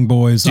man among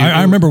boys. Dude,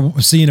 I remember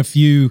seeing a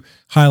few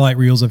highlight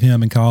reels of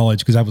him in college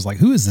because I was like,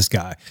 "Who is this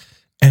guy?"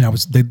 And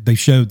they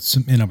showed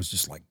some, and I was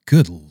just like,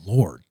 "Good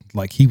Lord!"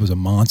 Like he was a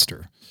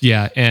monster.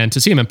 Yeah, and to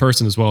see him in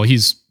person as well,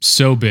 he's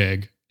so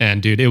big,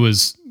 and dude, it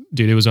was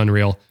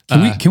unreal.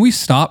 Can we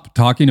stop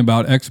talking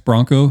about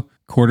ex-Bronco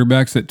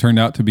quarterbacks that turned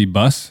out to be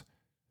busts?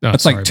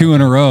 That's like two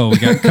in a row. We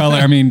got Cutler.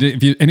 I mean,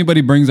 if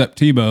anybody brings up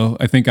Tebow,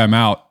 I think I'm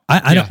out.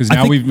 I don't, because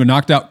now we've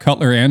knocked out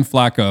Cutler and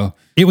Flacco.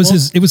 It was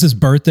his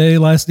birthday it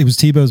was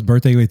Tebow's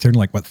birthday. He turned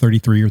like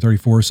 33 or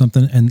 34 or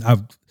something. And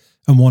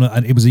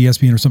it was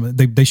ESPN or something.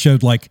 They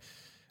showed like,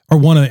 or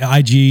one of the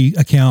IG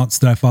accounts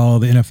that I follow,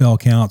 the NFL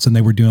accounts, and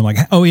they were doing like,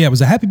 oh yeah, it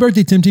was a happy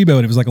birthday, Tim Tebow.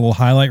 And it was like a little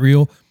highlight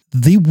reel.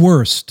 The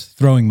worst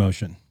throwing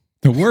motion.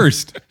 The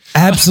worst.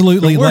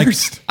 Absolutely. The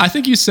worst. Like, I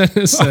think you sent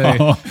us like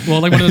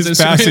one of those his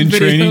pass in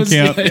training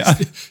camp. Yeah,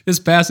 his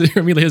pass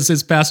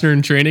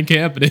in training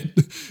camp, and it,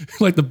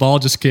 like the ball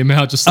just came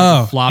out just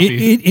like a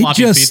floppy. It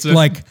just pizza.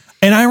 like,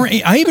 and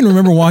I even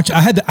remember watching. I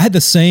had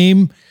the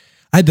same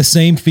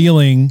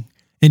feeling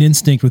and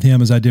instinct with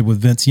him as I did with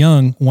Vince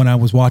Young when I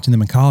was watching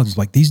them in college. It's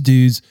like these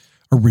dudes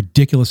are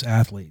ridiculous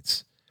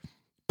athletes,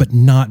 but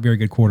not very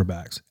good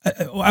quarterbacks.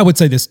 I would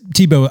say this: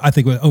 Tebow, I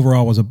think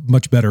overall was a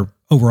much better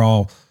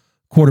overall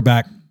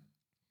quarterback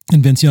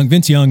than Vince Young.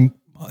 Vince Young,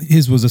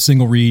 his was a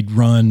single read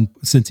run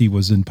since he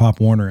was in Pop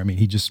Warner. I mean,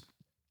 he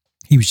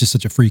was just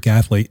such a freak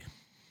athlete.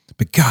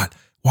 But God,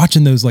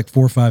 watching those like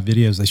 4 or 5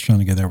 videos they strung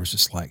together was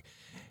just like,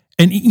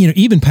 and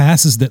even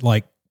passes that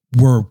like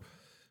were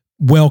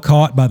well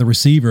caught by the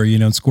receiver,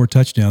 and score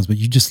touchdowns. But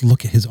you just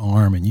look at his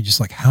arm and you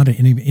just like, how did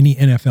any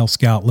NFL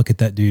scout look at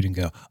that dude and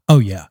go, oh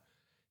yeah,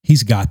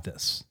 he's got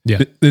this.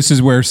 Yeah. This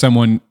is where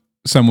someone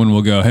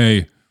will go,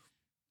 hey,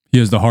 he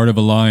has the heart of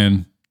a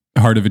lion,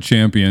 heart of a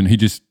champion. He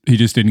just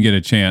didn't get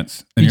a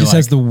chance. And he just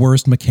has the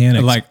worst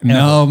mechanics. Like, ever.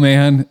 No,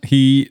 man.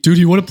 Dude,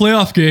 he won a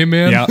playoff game,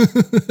 man. Yeah.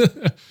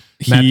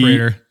 Matt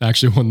Prater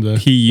actually won the.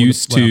 He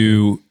used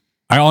to.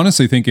 I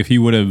honestly think if he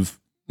would have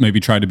maybe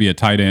tried to be a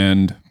tight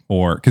end,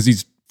 or because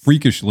he's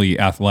freakishly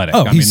athletic.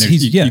 Oh,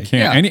 you can't.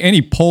 Yeah. And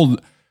he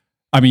pulled.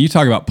 I mean, you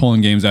talk about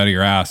pulling games out of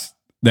your ass.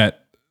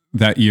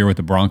 That year with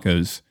the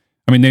Broncos.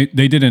 I mean,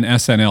 they did an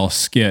SNL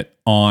skit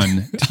on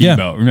Tebow.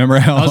 Yeah. Remember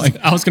how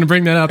I was going to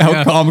bring that up.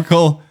 How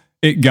comical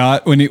it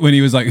got when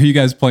he was like, "Who you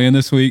guys playing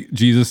this week?"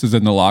 Jesus is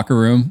in the locker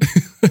room,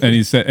 and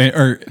he said,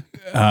 or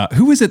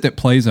who is it that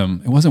plays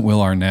him? It wasn't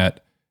Will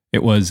Arnett.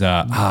 It was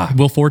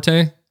Will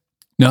Forte.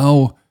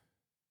 No,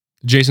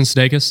 Jason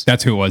Sudeikis.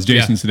 That's who it was.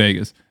 Jason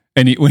Sudeikis.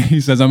 And when he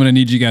says, "I'm going to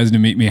need you guys to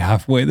meet me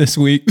halfway this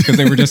week," because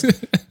they were just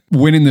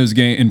winning those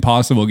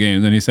impossible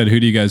games, and he said, "Who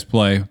do you guys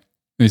play?" And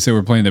he said,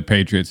 "We're playing the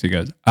Patriots." He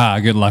goes,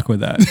 good luck with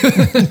that.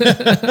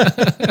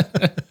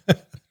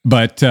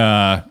 But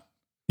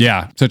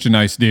yeah, such a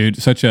nice dude.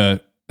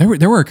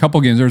 There were a couple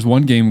games. There was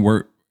one game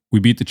where we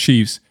beat the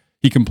Chiefs.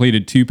 He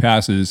completed 2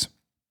 passes.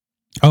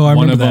 Oh, I remember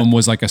one of that. them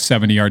was like a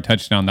 70-yard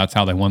touchdown. That's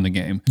how they won the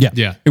game.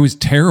 Yeah. It was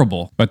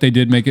terrible, but they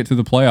did make it to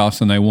the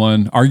playoffs, and they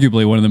won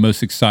arguably one of the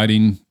most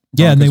exciting.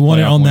 Yeah, and they won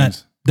it on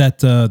wins.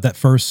 that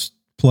first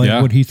play.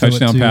 Yeah, What he threw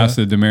touchdown it to, pass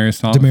to Demaryius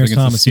Thomas. Demaryius against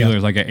Thomas, the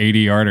Steelers, like an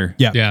 80-yarder.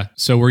 Yeah. Yeah.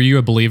 So were you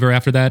a believer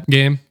after that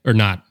game or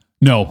not?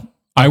 No,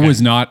 I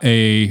was not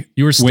a.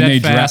 You were when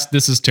steadfast.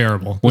 This is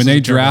terrible. When they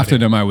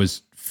drafted him, I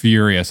was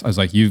furious. I was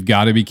like, "You've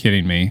got to be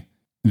kidding me!"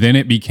 Then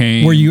it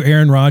became. Were you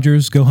Aaron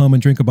Rodgers? Go home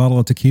and drink a bottle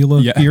of tequila.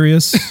 Yeah.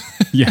 Furious.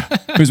 Yeah,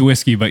 it was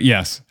whiskey, but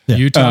yes. Yeah.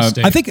 Utah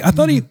State. I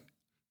thought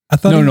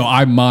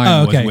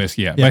mine okay. was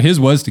whiskey. Yeah, but his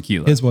was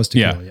tequila. His was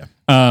tequila.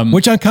 Yeah.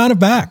 Which I'm kind of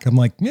back. I'm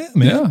like, yeah,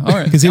 man. Yeah, all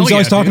right. Because he was Hell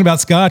always yeah, talking dude. about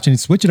scotch and he'd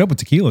switch it up with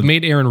tequila. It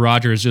made Aaron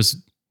Rodgers just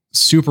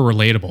super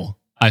relatable,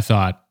 I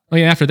thought.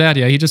 Like after that,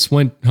 he just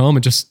went home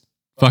and just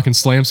fucking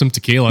slammed some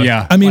tequila.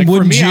 Yeah. I mean, Like, for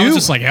wouldn't me, I was you?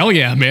 just like, hell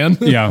yeah, man.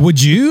 Yeah.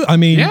 Would you? I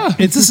mean, Yeah.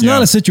 this is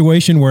not a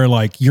situation where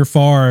like you're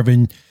Favre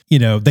and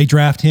they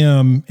draft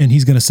him and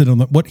he's going to sit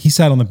on he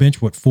sat on the bench,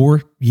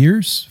 4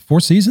 years, 4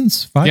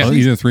 seasons, 5 Yeah.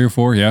 seasons? Either 3 or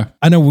 4. Yeah.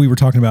 I know we were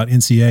talking about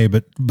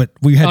NCAA, but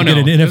we had to get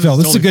into NFL.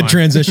 This is a good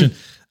transition.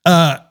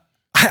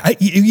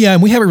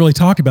 And we haven't really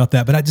talked about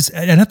that, but I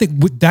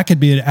think that could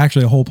be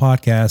actually a whole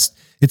podcast.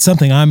 It's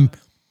something I'm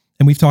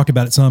and we've talked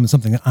about it some, it's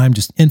something that I'm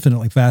just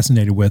infinitely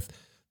fascinated with,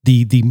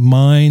 the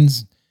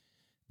minds,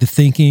 the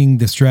thinking,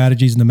 the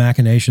strategies, and the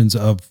machinations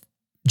of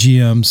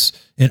GMs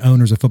and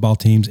owners of football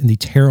teams and the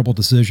terrible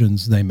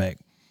decisions they make.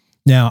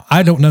 Now,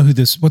 I don't know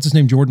what's his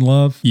name, Jordan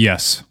Love?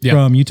 Yes.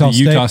 From Utah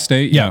State. Utah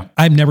State, yeah.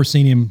 I've never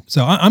seen him.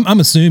 So I'm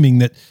assuming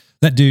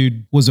that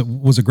dude was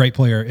a great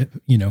player,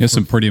 He has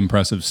some pretty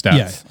impressive stats.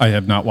 Yeah. I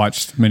have not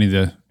watched many of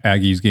the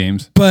Aggies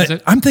games.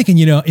 But I'm thinking,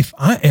 if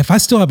I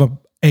still have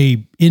a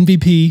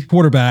MVP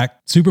quarterback,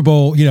 Super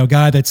Bowl,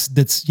 guy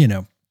that's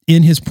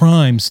in his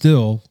prime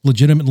still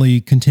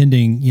legitimately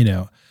contending,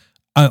 go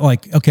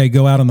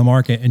out on the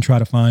market and try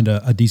to find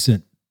a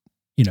decent,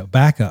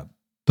 backup.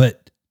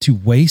 But to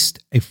waste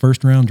a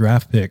first round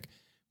draft pick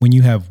when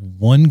you have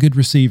one good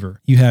receiver,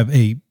 you have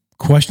a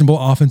questionable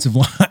offensive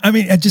line. I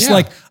mean,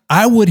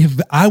 I would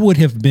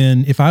have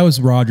been, if I was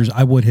Rodgers,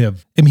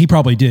 he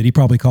probably did. He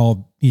probably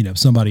called,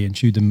 somebody and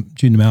chewed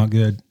them out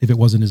good if it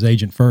wasn't his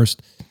agent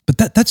first. But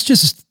that's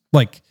just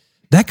like,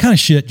 that kind of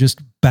shit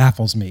just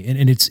baffles me.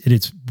 And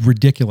it's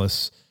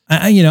ridiculous.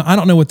 I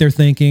don't know what they're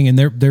thinking, and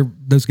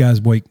those guys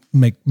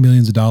make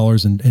millions of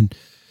dollars and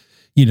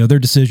their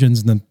decisions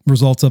and the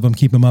results of them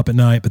keep them up at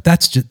night. But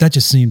that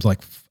just seems like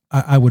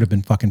I would have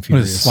been fucking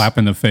furious. What a slap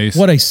in the face.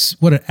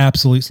 What an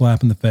absolute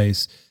slap in the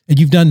face. And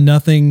you've done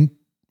nothing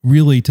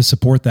really to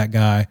support that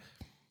guy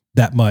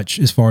that much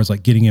as far as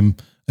like getting him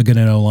a good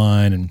NO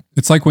line. And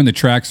it's like when the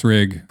Trax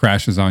rig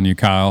crashes on you,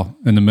 Kyle,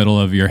 in the middle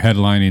of your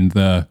headlining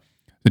the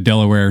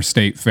Delaware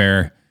State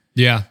Fair.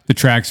 Yeah. The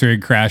Trax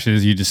rig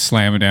crashes, you just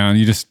slam it down.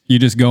 You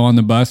just go on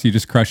the bus, you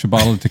just crush a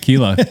bottle of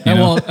tequila.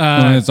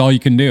 That's all you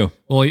can do.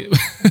 Well,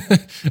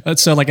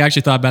 so I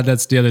actually thought about that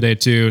the other day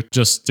too,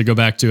 just to go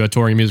back to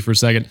touring music for a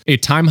second. A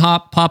time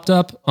hop popped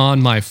up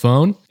on my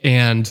phone,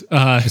 and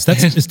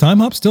is time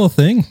hop still a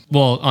thing?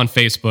 Well, on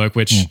Facebook,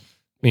 which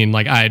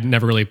I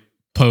never really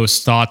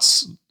post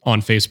thoughts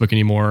on Facebook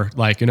anymore.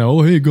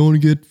 Oh, hey, going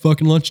to get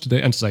fucking lunch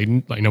today. I'm just like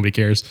nobody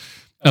cares.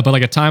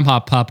 But a time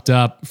hop popped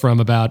up from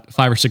about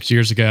 5 or 6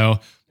 years ago.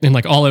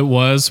 And all it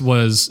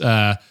was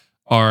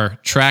our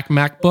track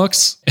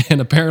MacBooks. And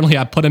apparently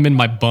I put them in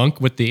my bunk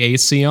with the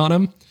AC on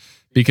them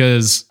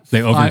because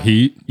they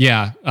overheat.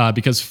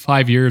 Because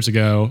 5 years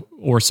ago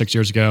or 6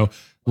 years ago,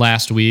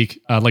 last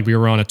week, we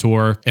were on a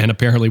tour and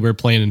apparently we were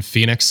playing in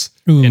Phoenix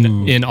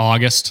in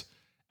August.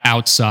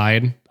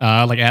 Outside,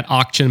 at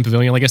Auction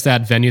Pavilion, I guess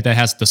that venue that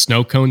has the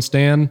snow cone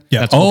stand.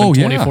 Yeah. That's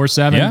open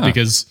 24/7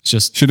 because it's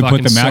just should have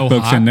put the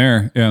MacBooks in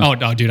there. Yeah.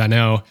 Oh, dude, I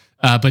know.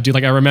 But dude,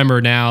 I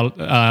remember now,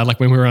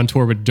 when we were on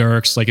tour with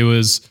Dirks, it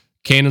was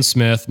Kanan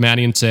Smith,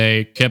 Matty and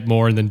Tay, Kip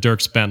Moore, and then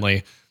Dirks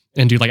Bentley.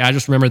 And dude, I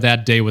just remember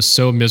that day was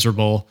so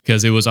miserable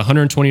because it was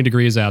 120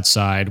 degrees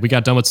outside. We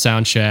got done with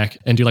sound check.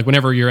 And dude,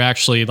 whenever you're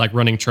actually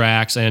running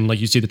tracks and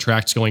you see the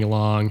tracks going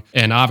along,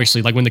 and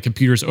obviously when the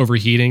computer's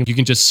overheating, you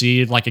can just see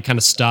it kind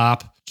of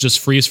stop, just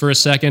freeze for a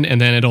second, and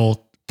then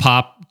it'll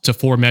pop to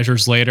 4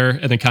 measures later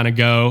and then kind of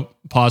go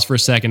pause for a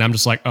second. I'm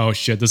just like, oh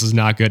shit, this is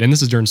not good. And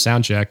this is during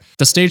sound check.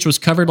 The stage was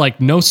covered,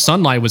 no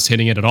sunlight was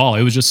hitting it at all.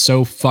 It was just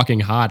so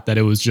fucking hot that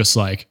it was just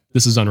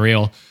this is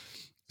unreal.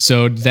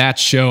 So that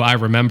show, I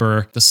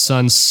remember the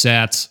sun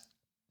set,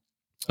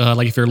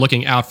 if you're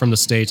looking out from the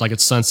stage,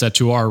 it's sunset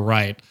to our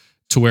right,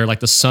 to where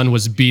the sun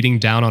was beating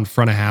down on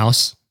front of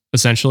house,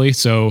 essentially.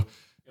 So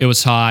it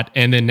was hot.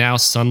 And then now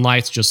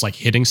sunlight's just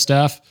hitting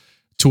stuff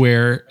to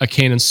where a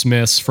Kanan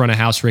Smith's front of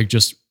house rig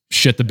just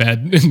shit the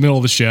bed in the middle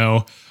of the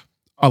show.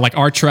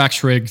 Our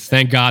tracks rig,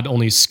 thank God,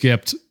 only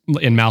skipped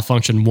in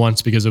malfunction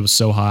once because it was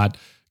so hot.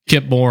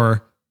 Kip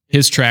Moore,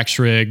 his tracks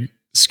rig,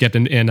 skipped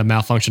in a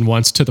malfunction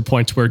once to the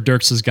point where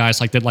Dirks' guys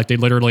they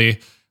literally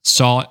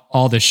saw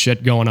all this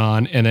shit going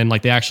on, and then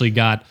they actually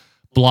got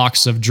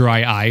blocks of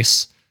dry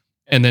ice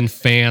and then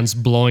fans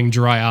blowing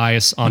dry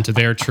ice onto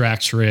their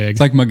tracks rig. It's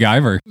like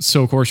MacGyver.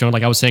 So of course,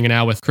 I was hanging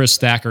out with Chris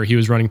Thacker. He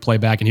was running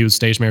playback and he was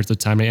stage manager at the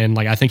time, and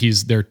I think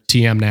he's their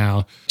TM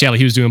now. Yeah,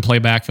 he was doing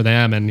playback for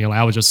them, and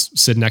I would just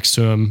sit next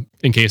to him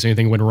in case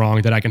anything went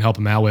wrong that I can help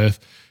him out with.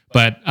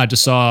 But I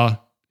just saw.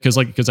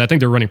 Because I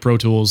think they're running Pro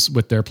Tools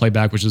with their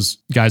playback, which is,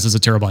 guys, is a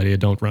terrible idea.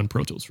 Don't run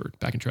Pro Tools for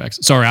backing tracks.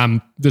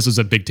 Sorry, this is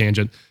a big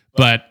tangent.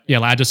 But yeah,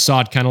 I just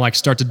saw it kind of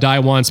start to die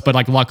once.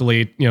 But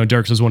luckily,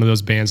 Dirks is one of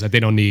those bands that they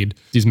don't need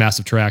these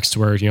massive tracks to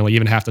where,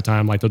 even half the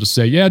time, they'll just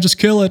say, yeah, just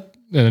kill it.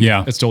 And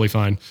it's totally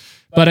fine.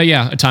 But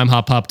a time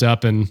hop popped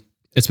up and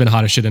it's been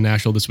hot as shit in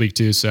Nashville this week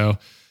too. So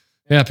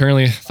yeah,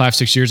 apparently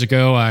 5-6 years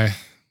ago, I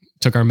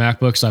took our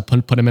MacBooks, I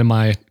put them in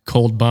my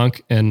cold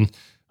bunk, and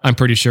I'm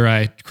pretty sure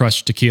I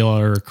crushed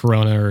tequila or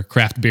Corona or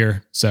craft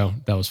beer. So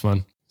that was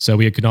fun. So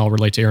we could all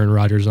relate to Aaron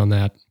Rodgers on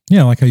that.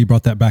 Yeah, I like how you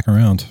brought that back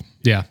around.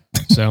 Yeah.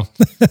 So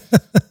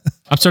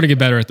I'm starting to get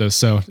better at this,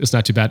 so it's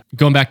not too bad.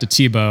 Going back to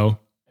Tebow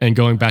and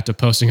going back to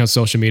posting on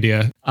social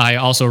media, I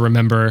also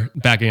remember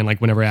back in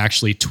whenever I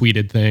actually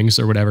tweeted things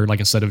or whatever,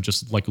 instead of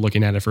just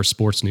looking at it for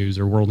sports news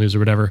or world news or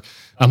whatever,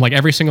 I'm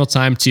every single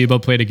time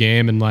Tebow played a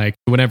game and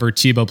whenever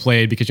Tebow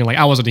played, because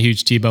I wasn't a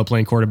huge Tebow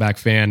playing quarterback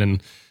fan,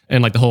 and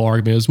And like the whole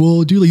argument is,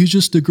 well, dude, he's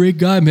just a great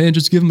guy, man.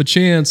 Just give him a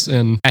chance.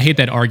 And I hate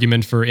that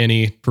argument for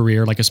any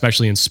career, like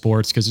especially in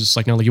sports, because it's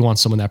like, no, you want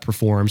someone that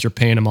performs. You're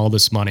paying him all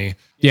this money.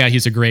 Yeah,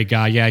 he's a great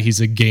guy. Yeah,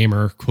 he's a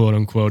gamer, quote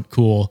unquote,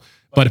 cool.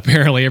 But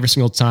apparently every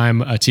single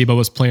time Tebow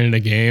was playing in a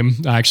game,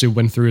 I actually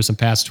went through some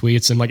past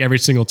tweets, and like every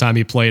single time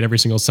he played, every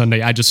single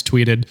Sunday, I just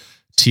tweeted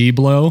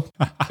T-blow,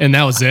 and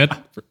that was it,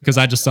 because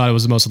I just thought it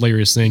was the most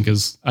hilarious thing,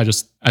 because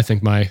I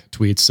think my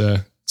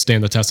tweets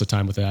stand the test of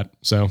time with that.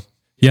 So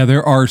yeah,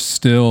 there are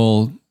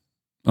still,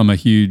 I'm a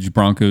huge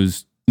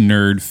Broncos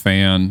nerd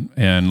fan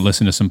and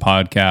listen to some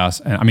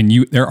podcasts. And I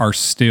mean, there are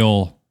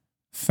still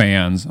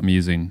fans, I'm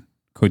using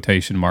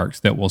quotation marks,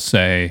 that will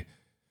say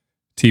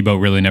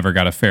Tebow really never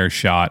got a fair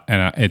shot.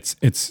 And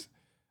it's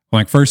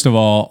like, first of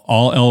all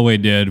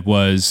Elway did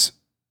was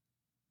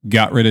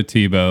got rid of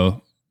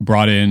Tebow,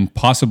 brought in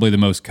possibly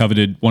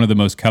one of the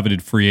most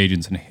coveted free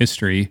agents in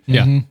history.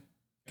 Yeah.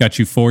 Got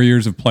you 4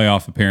 years of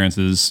playoff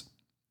appearances,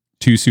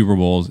 2 Super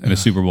Bowls, and a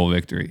Super Bowl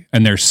victory.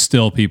 And there's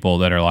still people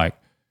that are like,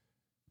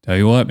 tell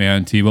you what,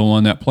 man, Tebow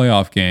won that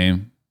playoff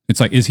game. It's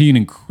like, is he an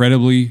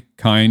incredibly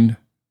kind,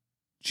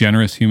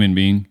 generous human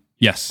being?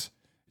 Yes.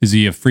 Is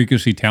he a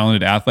freakishly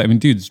talented athlete? I mean,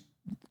 dude's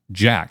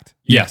jacked.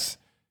 Yes.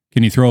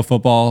 Can he throw a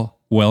football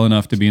well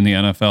enough to be in the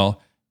NFL?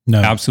 No.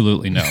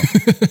 Absolutely no.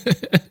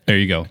 There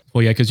you go.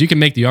 Well, yeah, because you can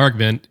make the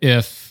argument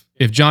if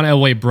John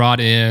Elway brought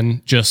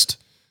in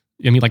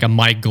like a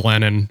Mike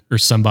Glennon or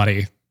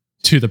somebody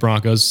to the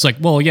Broncos, it's like,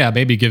 well, yeah,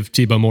 maybe give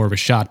Tebow more of a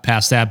shot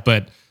past that.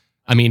 But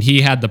I mean, he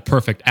had the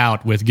perfect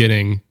out with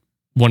getting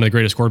one of the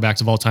greatest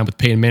quarterbacks of all time with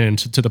Peyton Manning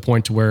to the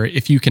point to where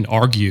if you can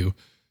argue,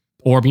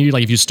 or maybe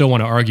like if you still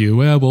want to argue,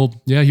 well,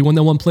 yeah, he won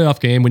that one playoff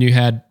game when you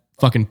had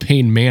fucking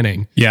Peyton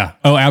Manning. Yeah.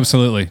 Oh,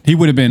 absolutely. He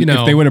would have been,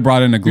 if they would have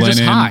brought in a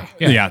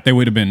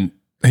Glennon,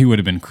 he would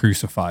have been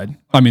crucified.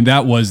 I mean,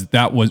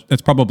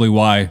 that's probably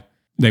why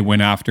they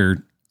went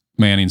after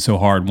Manning so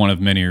hard. One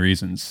of many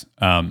reasons.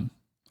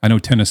 I know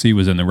Tennessee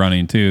was in the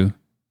running too.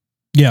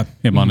 Yeah.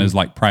 Him on his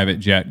like private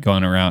jet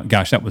going around.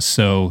 Gosh, that was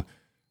so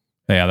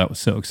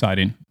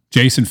exciting.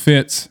 Jason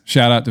Fitz,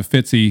 shout out to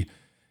Fitzy.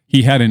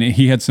 He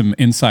had some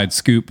inside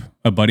scoop.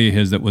 A buddy of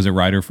his that was a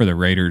writer for the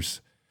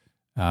Raiders,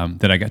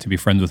 that I got to be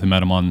friends with him,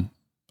 met him on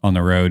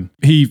the road.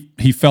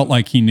 He felt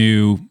like he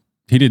knew.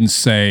 He didn't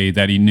say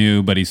that he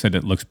knew, but he said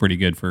it looks pretty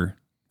good for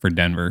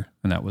Denver,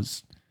 and that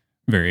was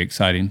very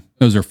exciting.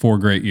 Those are 4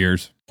 great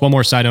years. One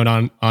more side note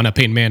on a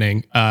Peyton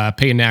Manning.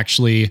 Peyton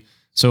actually,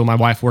 so my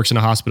wife works in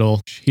a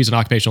hospital. He's an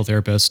occupational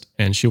therapist,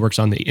 and she works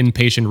on the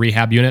inpatient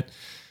rehab unit.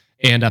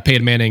 And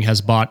Peyton Manning has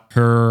bought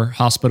her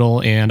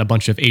hospital and a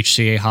bunch of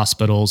HCA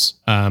hospitals,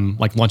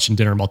 like lunch and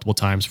dinner multiple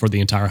times for the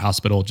entire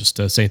hospital, just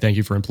to say thank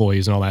you for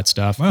employees and all that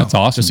stuff. Wow. That's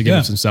awesome. Just to give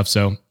him some stuff.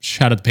 So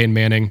shout out to Peyton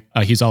Manning.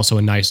 He's also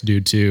a nice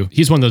dude too.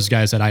 He's one of those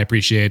guys that I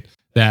appreciate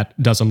that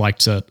doesn't like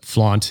to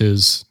flaunt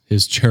his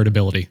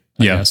charitability,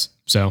 I guess.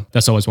 So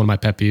that's always one of my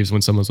pet peeves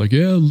when someone's like,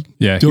 donated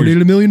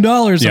 $1 million.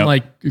 I'm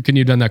like, can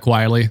you have done that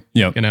quietly?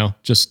 Yeah.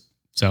 Just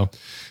so.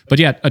 But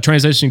yeah,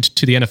 transitioning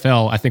to the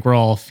NFL, I think we're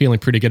all feeling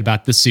pretty good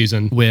about this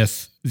season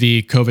with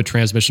the COVID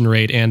transmission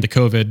rate and the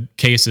COVID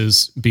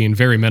cases being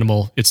very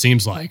minimal, it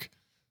seems like,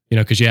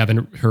 because you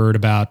haven't heard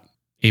about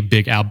a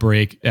big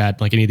outbreak at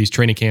like any of these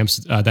training camps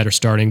that are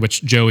starting,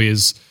 which Joey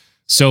is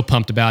so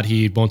pumped about.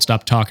 He won't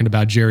stop talking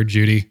about Jared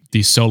Jeudy,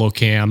 the solo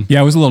cam. Yeah,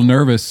 I was a little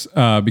nervous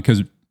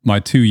because my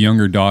 2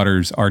 younger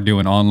daughters are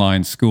doing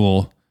online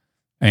school.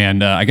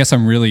 And I guess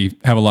I'm really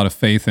have a lot of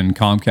faith in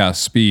Comcast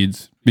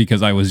speeds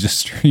because I was just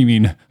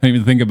streaming. I didn't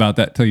even think about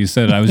that till you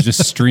said it. I was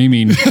just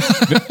streaming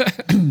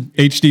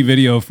HD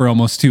video for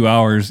almost 2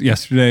 hours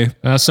yesterday.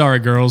 Sorry,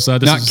 girls.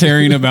 Not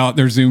caring about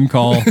their Zoom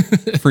call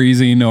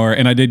freezing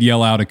and I did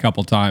yell out a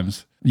couple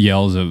times,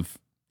 yells of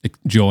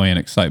joy and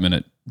excitement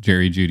at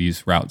Jerry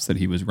Jeudy's routes that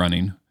he was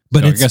running.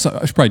 But I guess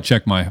I should probably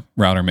check my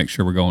router, make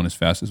sure we're going as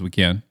fast as we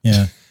can.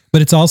 Yeah.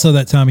 But it's also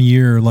that time of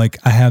year, like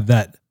I have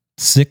that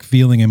sick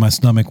feeling in my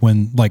stomach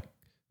when, like,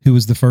 who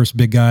was the first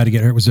big guy to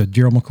get hurt? Was it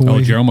Gerald McCoy?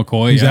 Oh, Gerald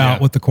McCoy. He's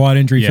out with the quad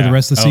injury for the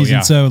rest of the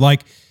season. So,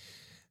 like,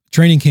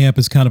 training camp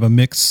is kind of a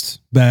mixed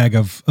bag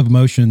of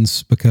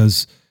emotions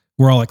because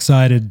we're all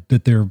excited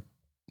that they're,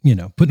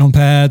 putting on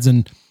pads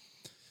and,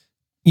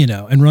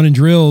 and running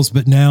drills.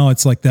 But now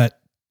it's like that.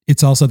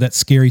 It's also that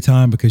scary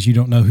time because you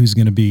don't know who's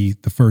going to be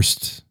the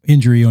first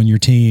injury on your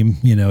team.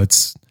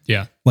 It's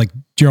like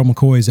Gerald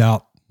McCoy's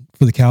out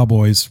for the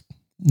Cowboys.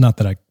 Not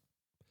that I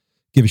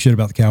give a shit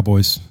about the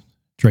Cowboys,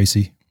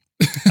 Tracy.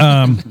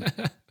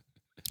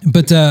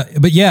 But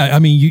yeah, I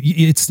mean,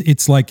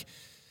 it's like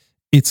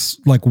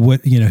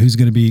what, who's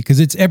going to be, cause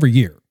it's every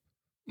year.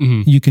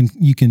 Mm-hmm.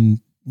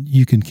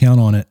 You can count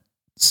on it.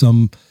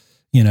 So,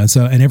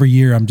 and every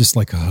year I'm just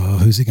like, oh,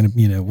 who's it going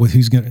to,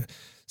 who's going to,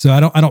 so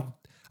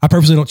I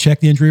purposely don't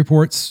check the injury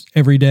reports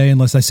every day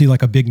unless I see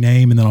like a big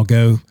name, and then I'll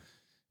go,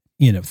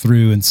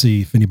 through and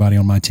see if anybody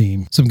on my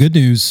team. Some good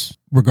news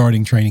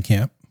regarding training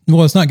camp.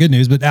 Well, it's not good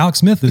news, but Alex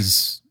Smith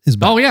is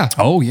back. Oh yeah.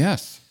 Oh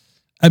yes.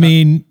 I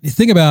mean,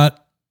 think about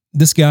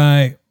this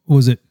guy.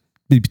 Was it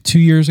maybe 2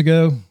 years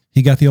ago?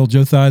 He got the old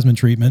Joe Theismann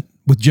treatment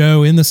with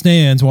Joe in the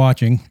stands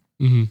watching.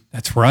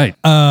 That's right.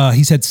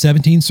 He's had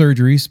 17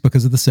 surgeries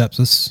because of the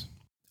sepsis.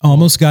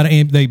 Almost got they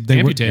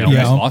amputated. He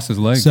lost his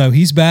leg. So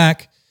he's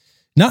back.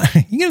 Not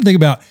you got to think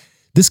about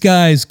this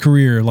guy's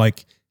career.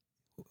 Like,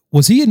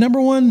 was he a number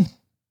one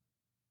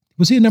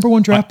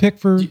draft pick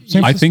for San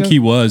Francisco? I think he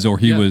was, or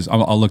he was.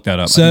 I'll look that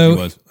up. So I think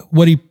he was.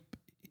 what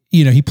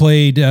he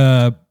played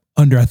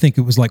under, I think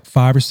it was like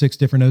 5 or 6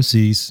 different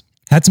OCs,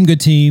 had some good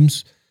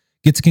teams,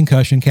 gets a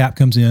concussion, Cap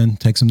comes in,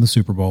 takes him to the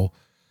Super Bowl,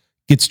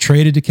 gets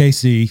traded to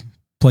KC,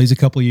 plays a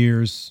couple of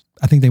years.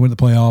 I think they went to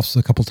the playoffs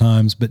a couple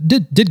times, but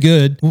did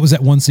good. What was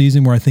that one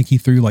season where I think he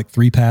threw like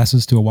 3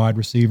 passes to a wide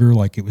receiver?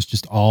 Like it was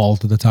just all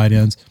to the tight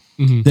ends.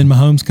 Mm-hmm. Then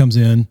Mahomes comes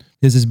in,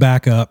 is his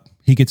backup.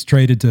 He gets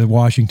traded to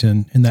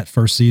Washington in that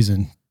first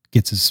season,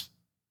 gets his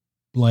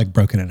leg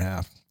broken in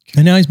half.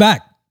 And now he's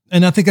back.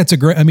 And I think that's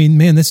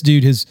man, this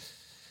dude has,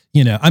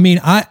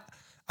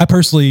 I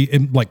personally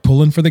am like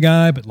pulling for the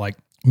guy, but like,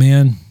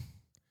 man,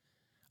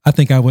 I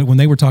think when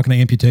they were talking to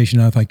amputation,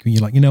 I thought,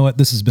 you know what,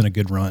 this has been a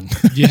good run.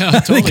 Yeah, I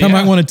think I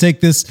might want to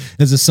take this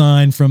as a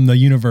sign from the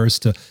universe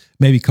to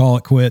maybe call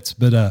it quits.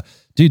 But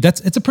dude,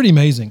 it's a pretty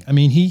amazing. I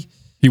mean, he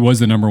was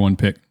the number 1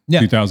 pick,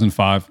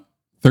 2005,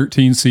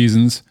 13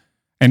 seasons,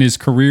 and his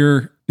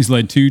career, he's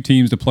led 2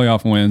 teams to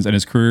playoff wins, and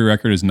his career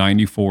record is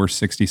 94,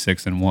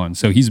 66, and 1.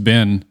 So he's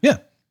been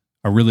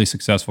a really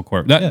successful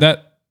quarterback.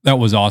 That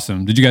was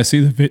awesome. Did you guys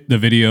see the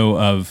video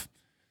of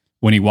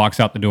when he walks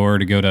out the door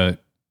to go to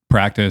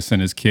practice,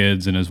 and his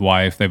kids and his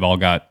wife, they've all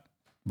got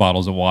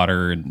bottles of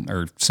water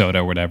or soda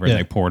or whatever, and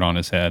they pour it on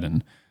his head,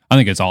 and I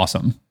think it's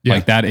awesome. Yeah.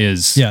 Like that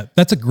is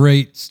that's a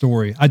great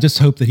story. I just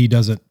hope that he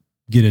doesn't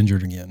get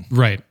injured again.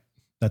 Right.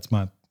 That's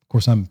of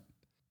course I'm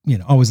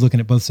always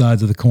looking at both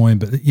sides of the coin,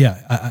 but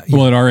at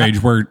our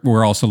age,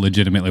 we're also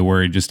legitimately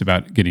worried just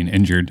about getting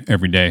injured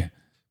every day.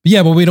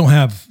 Yeah, but we don't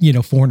have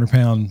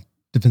 400-pound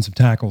defensive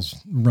tackles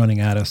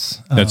running at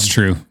us. That's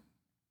true.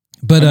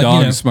 But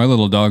my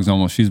little dog's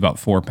she's about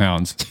 4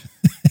 pounds.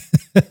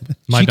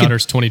 My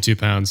daughter's 22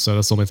 pounds, so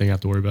that's the only thing I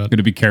have to worry about. Got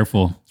to be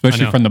careful,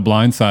 especially from the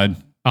blind side.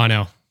 I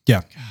know.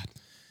 Yeah. God.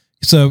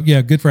 So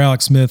good for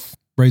Alex Smith.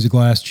 Raise a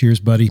glass. Cheers,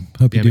 buddy.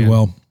 Hope you do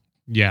well.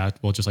 Yeah.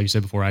 Well, just like you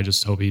said before, I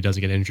just hope he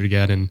doesn't get injured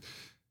again, and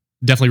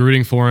definitely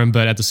rooting for him.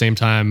 But at the same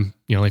time,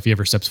 if he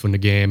ever steps foot in the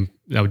game,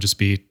 that would just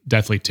be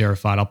deathly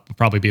terrified. I'll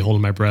probably be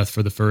holding my breath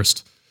for the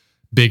first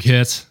big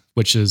hit,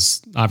 which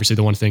is obviously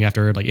the one thing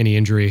after like any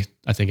injury.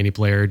 I think any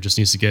player just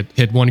needs to get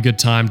hit one good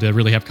time to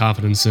really have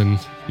confidence in,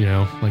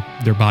 like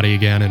their body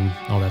again and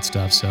all that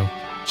stuff. So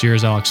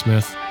cheers, Alex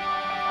Smith.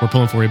 We're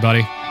pulling for you,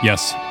 buddy.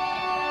 Yes.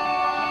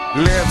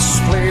 Let's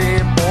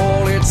play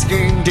ball, it's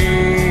game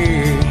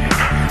day.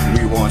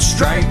 We want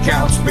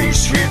strikeouts,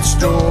 base hits,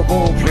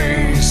 double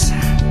plays.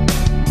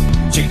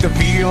 Take the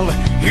field,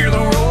 hear the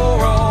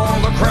roar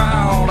of the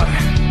crowd.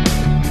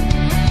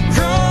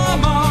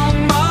 Come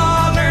on,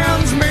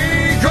 Marlins,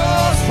 make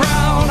us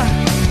proud.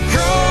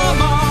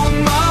 Come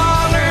on,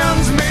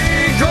 Marlins,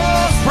 make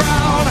us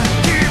proud.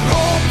 Keep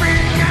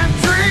hoping and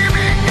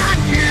dreaming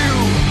and you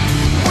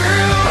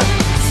will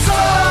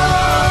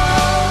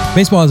soar.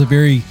 Baseball is a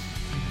very,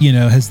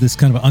 has this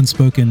kind of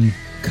unspoken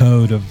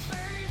code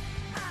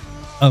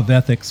of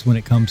ethics when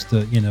it comes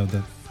to,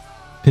 the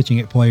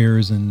pitching at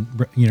players and,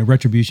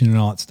 retribution and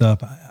all that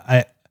stuff.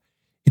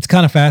 It's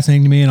kind of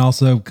fascinating to me and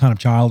also kind of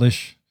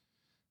childish,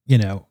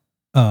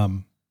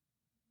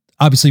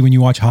 obviously when you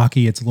watch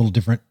hockey, it's a little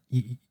different.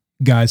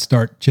 Guys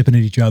start chipping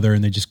at each other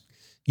and they just,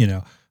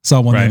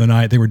 saw one the other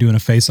night, they were doing a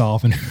face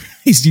off and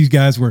these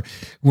guys were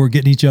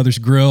getting each other's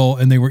grill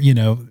and they were,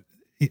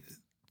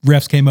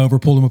 refs came over,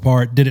 pulled them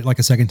apart, did it like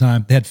a second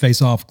time. They had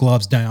face off,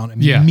 gloves down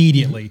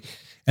immediately.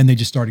 And they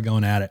just started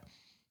going at it.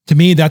 To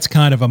me, that's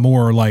kind of a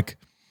more like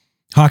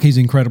hockey's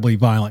an incredibly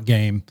violent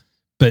game.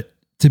 But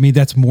to me,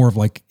 that's more of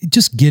like,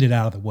 just get it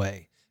out of the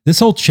way. This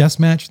whole chess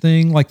match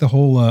thing, like the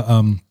whole,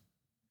 what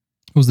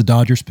was the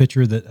Dodgers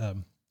pitcher that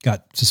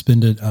got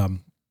suspended?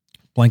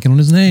 Blanking on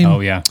his name. Oh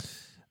yeah.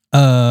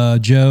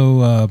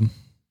 Joe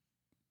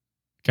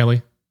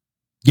Kelly.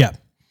 Yeah.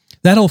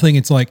 That whole thing.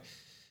 It's like,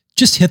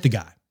 just hit the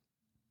guy.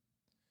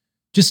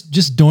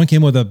 Just doink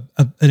him with an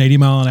 80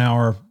 mile an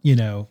hour,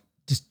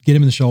 just get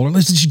him in the shoulder.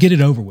 Let's just get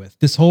it over with.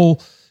 This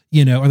whole,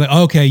 or like,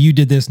 okay, you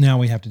did this. Now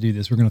we have to do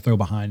this. We're going to throw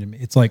behind him.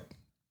 It's like,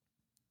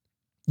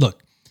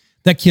 look,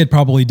 that kid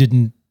probably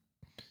didn't,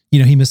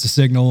 he missed a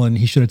signal and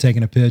he should have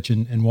taken a pitch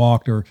and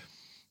walked or,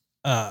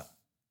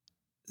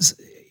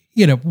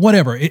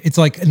 whatever. It's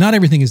like, not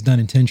everything is done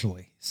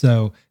intentionally.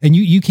 So, and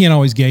you can't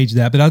always gauge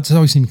that, but that's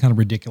always seemed kind of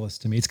ridiculous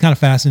to me. It's kind of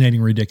fascinating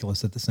and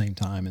ridiculous at the same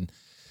time. And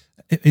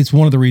it's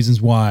one of the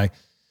reasons why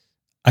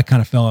I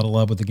kind of fell out of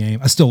love with the game.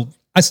 I still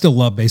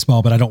love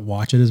baseball, but I don't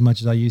watch it as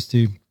much as I used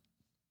to.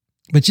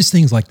 But just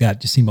things like that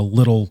just seem a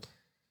little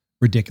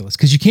ridiculous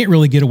because you can't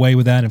really get away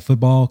with that in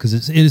football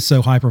because it is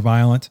so hyper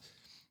violent,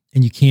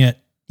 and you can't.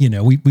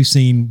 We've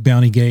seen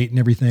Bounty Gate and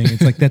everything.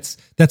 It's like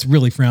that's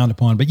really frowned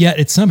upon. But yet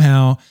it's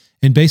somehow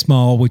in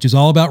baseball, which is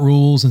all about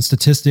rules and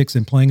statistics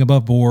and playing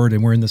above board,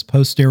 and we're in this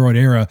post-steroid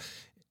era,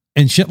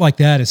 and shit like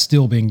that is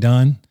still being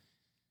done.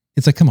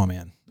 It's like, come on,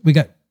 man, we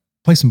got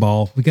play some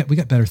ball. We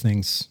got better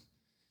things.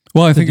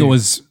 Well, I think do. it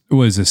was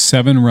a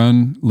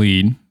 7-run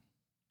lead,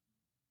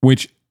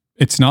 which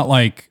it's not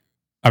like,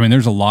 I mean,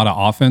 there's a lot of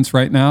offense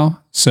right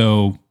now.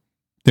 So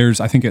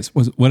I think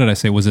what did I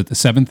say? Was it the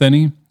 7th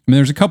inning? I mean,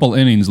 there's a couple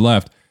innings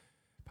left.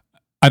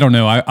 I don't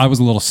know. I was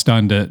a little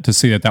stunned to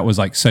see that was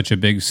like such a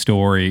big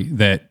story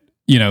that,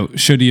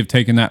 should he have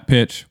taken that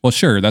pitch? Well,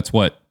 sure. That's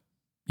what,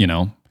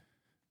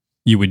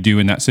 you would do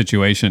in that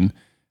situation.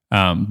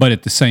 But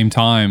at the same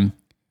time,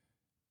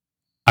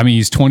 I mean,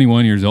 he's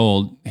 21 years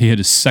old. He hit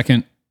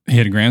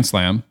a grand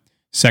slam,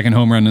 second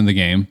home run in the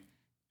game,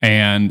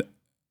 and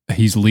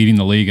he's leading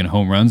the league in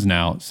home runs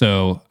now.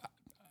 So,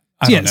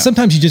 I don't know.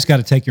 Sometimes you just got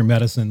to take your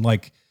medicine.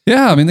 Like,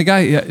 I mean, the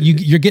guy,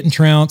 you're getting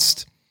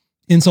trounced,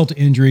 insult to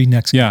injury.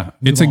 Next,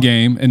 it's a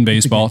game in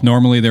baseball.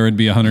 Normally there would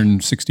be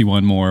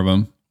 161 more of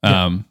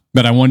them.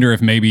 But I wonder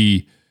if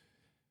maybe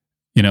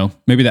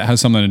that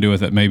has something to do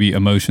with it. Maybe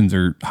emotions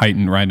are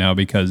heightened right now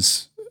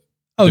because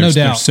no doubt,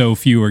 there's so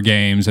fewer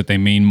games that they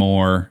mean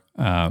more.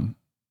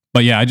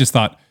 But yeah, I just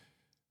thought,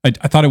 I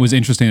thought it was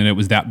interesting that it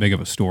was that big of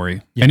a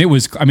story. Yeah.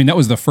 And that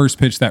was the first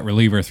pitch that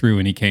reliever threw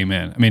when he came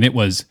in. I mean, it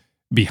was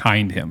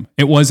behind him.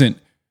 He didn't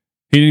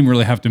even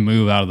really have to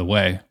move out of the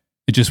way.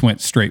 It just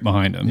went straight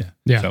behind him.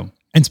 Yeah. So,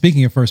 and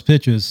speaking of first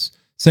pitches,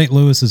 St.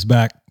 Louis is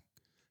back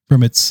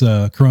from its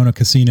Corona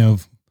Casino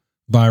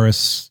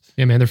virus.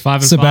 Yeah, man, they're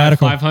 5-5,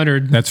 sabbatical.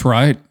 500. That's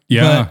right.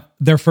 Yeah. But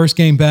their first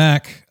game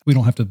back, we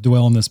don't have to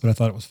dwell on this, but I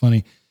thought it was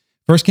funny.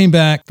 First game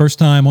back, first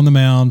time on the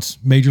mound,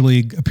 major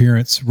league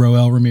appearance.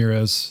 Roel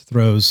Ramirez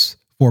throws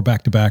 4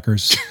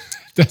 back-to-backers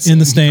That's in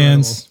the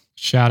incredible. stands.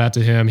 Shout out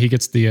to him. He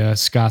gets the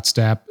Scott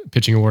Stapp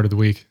Pitching Award of the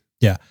Week.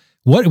 Yeah.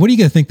 What do you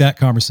guys think that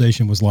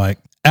conversation was like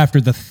after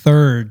the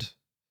 3rd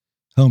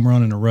home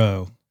run in a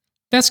row?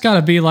 That's got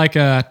to be like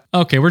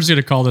okay, we're just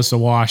going to call this a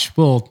wash.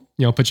 We'll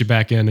put you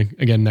back in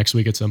again next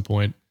week at some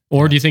point.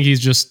 Or do you think he's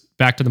just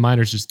back to the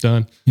minors, just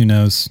done? Who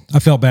knows? I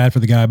felt bad for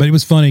the guy, but it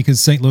was funny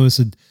because St.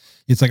 Louis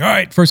it's like, all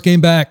right, first game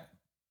back,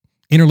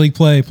 interleague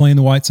play, playing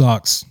the White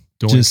Sox.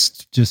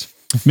 Doink. Just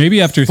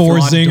maybe after 4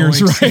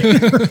 zingers,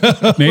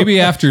 right?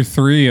 Maybe after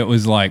 3, it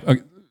was like,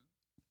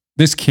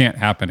 this can't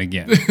happen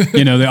again.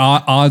 The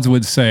odds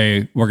would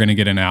say we're going to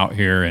get an out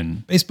here.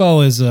 And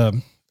baseball is,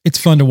 it's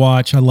fun to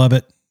watch. I love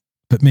it,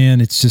 but man,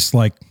 it's just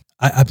like,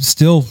 I'm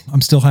still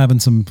having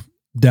some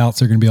doubts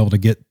they're going to be able to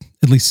get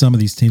at least some of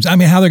these teams. I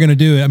mean, how they're going to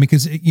do it. I mean,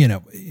 because,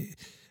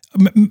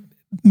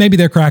 maybe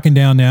they're cracking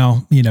down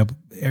now.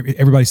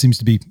 Everybody seems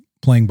to be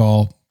playing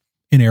ball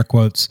in air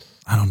quotes.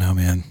 I don't know,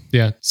 man.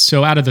 Yeah.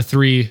 So out of the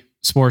 3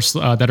 sports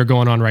that are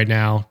going on right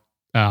now,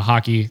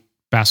 hockey,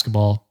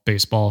 basketball,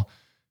 baseball,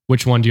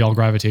 which one do y'all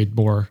gravitate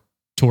more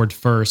toward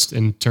first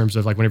in terms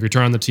of like whenever you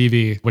turn on the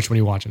TV, which one are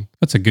you watching?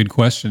 That's a good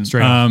question.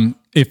 Straight up.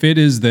 If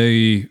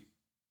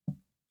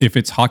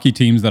it's hockey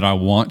teams that I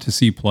want to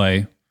see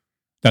play,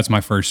 that's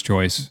my first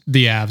choice.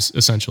 The Avs,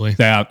 essentially.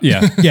 Yeah.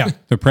 Yeah.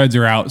 The Preds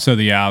are out, so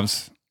the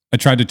Avs. I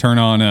tried to turn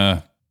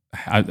on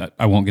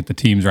I won't get the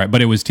teams right,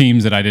 but it was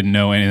teams that I didn't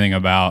know anything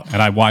about,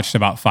 and I watched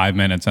about 5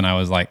 minutes, and I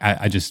was like,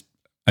 I just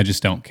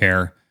don't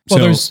care.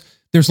 Well,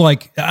 there's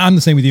like, I'm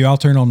the same with you. I'll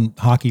turn on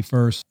hockey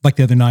first. Like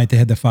the other night, they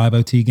had the 5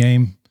 OT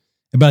game,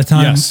 and by the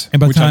time,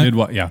 I did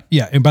what?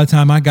 Yeah, and by the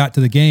time I got to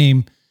the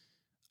game,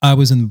 I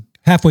was in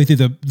halfway through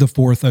the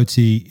 4th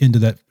OT into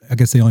that. I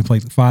guess they only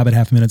played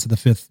 5.5 minutes of the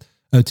 5th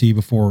OT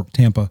before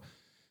Tampa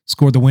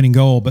scored the winning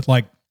goal. But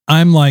like,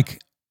 I'm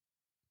like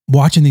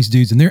watching these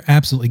dudes and they're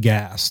absolutely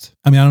gassed.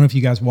 I mean, I don't know if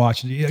you guys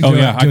watched it.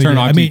 I turned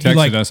on. You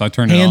texted us. I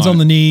turned it on. Hands on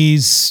the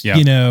knees,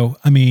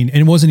 I mean, and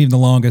it wasn't even the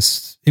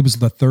longest. It was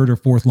the 3rd or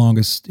 4th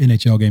longest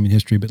NHL game in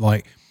history. But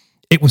like,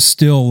 it was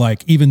still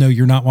like, even though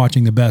you're not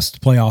watching the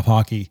best playoff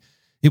hockey,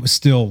 it was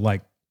still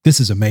like, this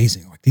is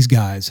amazing. Like these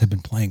guys have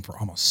been playing for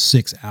almost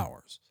 6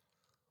 hours.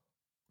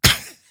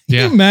 Can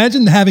you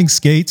imagine having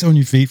skates on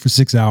your feet for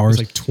 6 hours?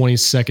 It's like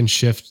 20-second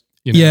shift.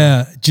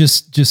 Yeah,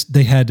 just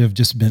they had to have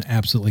just been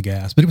absolutely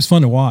gassed. But it was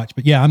fun to watch.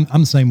 But yeah,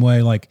 I'm the same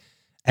way. Like,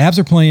 Avs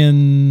are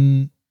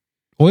playing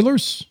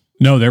Oilers.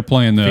 No, they're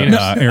playing the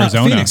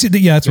Arizona. Phoenix.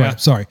 Yeah, that's right.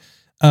 Sorry.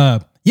 Yeah,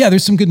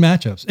 there's some good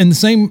matchups. And the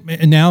same.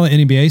 And now the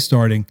NBA is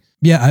starting.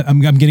 Yeah, I'm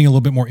getting a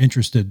little bit more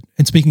interested.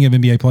 And speaking of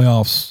NBA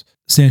playoffs,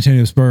 San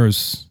Antonio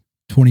Spurs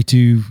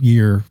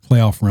 22-year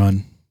playoff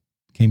run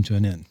came to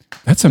an end.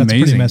 That's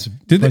amazing.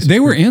 They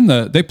were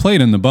they played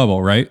in the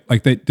bubble, right?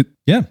 Like they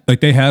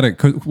had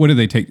it. What did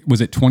they take?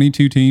 Was it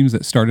 22 teams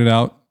that started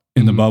out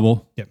in the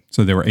bubble? Yep.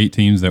 So there were 8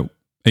 teams that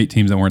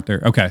weren't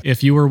there. Okay.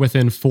 If you were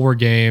within 4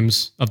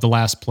 games of the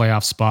last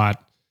playoff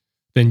spot,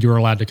 then you were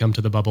allowed to come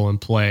to the bubble and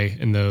play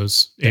in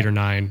those 8 or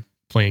 9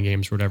 playing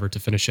games or whatever to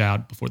finish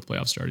out before the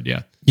playoffs started.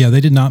 Yeah. Yeah,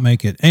 they did not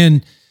make it.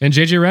 And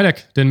JJ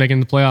Redick didn't make it in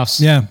the playoffs.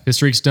 Yeah. His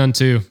streak's done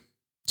too.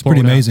 It's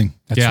pretty amazing.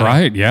 That's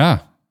right. Yeah.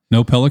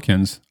 No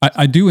Pelicans.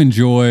 I do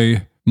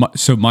enjoy,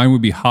 so mine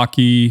would be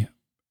hockey.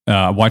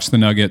 Watch the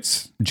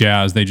Nuggets,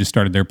 Jazz. They just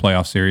started their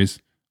playoff series,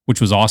 which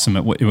was awesome.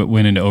 It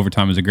went into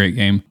overtime. It was a great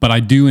game. But I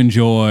do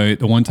enjoy,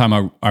 the one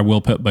time I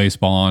will put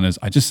baseball on is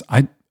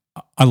I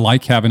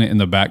like having it in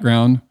the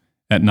background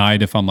at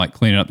night if I'm like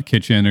cleaning up the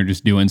kitchen or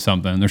just doing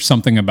something. There's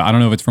something about, I don't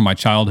know if it's from my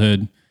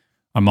childhood.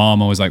 My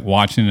mom always like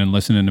watching and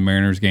listening to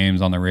Mariners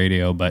games on the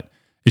radio, but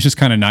it's just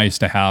kind of nice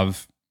to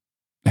have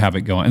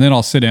it going. And then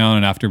I'll sit down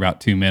and after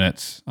about 2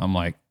 minutes, I'm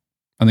like,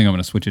 I think I'm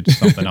going to switch it to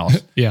something else.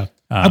 Yeah.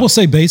 I will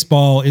say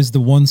baseball is the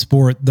one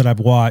sport that I've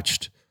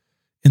watched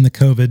in the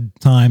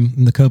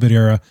COVID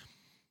era,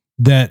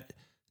 that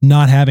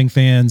not having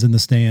fans in the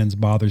stands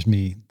bothers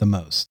me the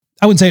most.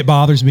 I wouldn't say it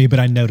bothers me, but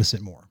I notice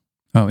it more.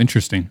 Oh,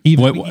 interesting.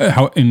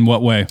 How, in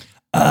what way?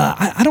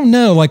 I don't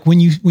know. Like when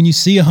you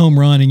see a home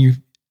run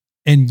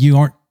and you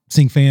aren't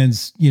seeing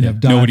fans, dying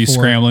nobody's for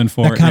scrambling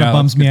for it. That kind of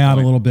bums me out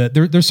point. a little bit.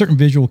 There's certain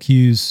visual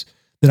cues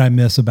that I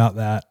miss about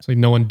that. It's like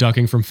no one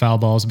ducking from foul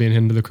balls being hit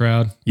into the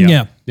crowd.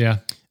 Yeah.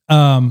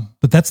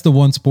 But that's the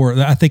one sport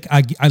that I think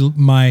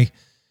my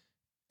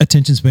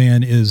attention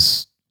span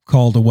is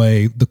called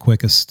away the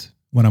quickest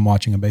when I'm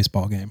watching a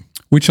baseball game.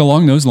 Which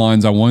along those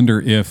lines, I wonder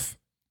if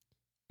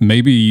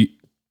maybe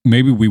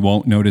we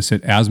won't notice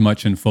it as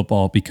much in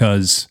football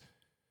because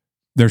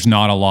there's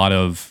not a lot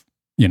of,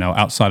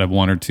 outside of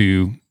one or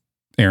two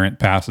errant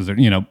passes or,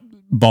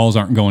 balls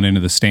aren't going into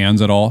the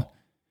stands at all.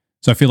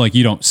 So I feel like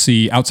you don't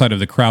see, outside of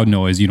the crowd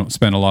noise, you don't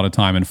spend a lot of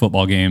time in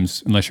football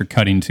games unless you're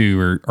cutting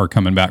to or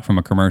coming back from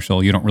a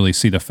commercial. You don't really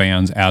see the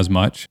fans as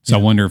much. So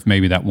I wonder if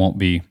maybe that won't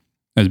be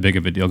as big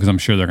of a deal because I'm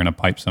sure they're going to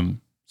pipe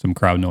some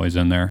crowd noise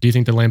in there. Do you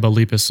think the Lambeau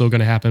Leap is still going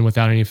to happen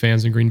without any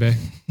fans in Green Bay?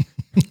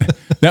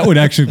 That would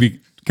actually be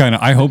kind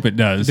of, I hope it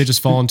does. They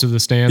just fall into the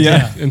stands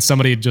and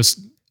somebody just,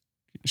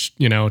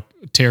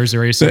 tears their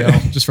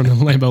ACL just from the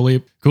Lambeau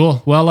Leap.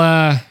 Cool. Well,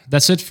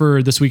 that's it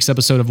for this week's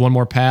episode of One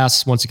More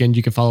Pass. Once again,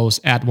 you can follow us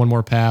at One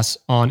More Pass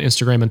on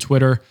Instagram and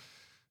Twitter.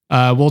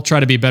 We'll try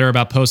to be better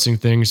about posting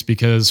things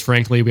because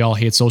frankly, we all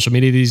hate social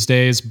media these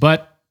days,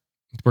 but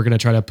we're going to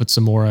try to put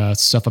some more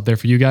stuff up there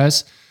for you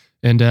guys.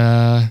 And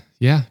do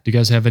you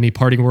guys have any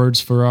parting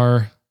words for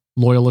our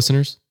loyal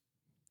listeners?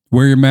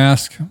 Wear your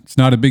mask. It's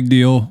not a big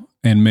deal.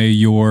 And may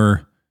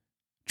your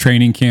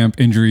training camp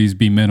injuries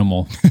be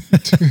minimal.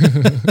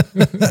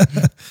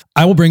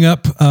 I will bring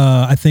up,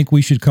 I think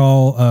we should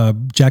call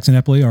Jackson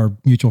Epley, our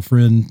mutual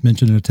friend,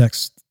 mentioned in a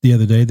text the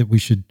other day that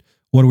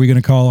what are we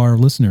going to call our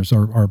listeners,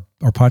 our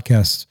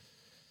podcast?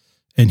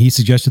 And he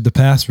suggested the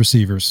pass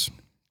receivers,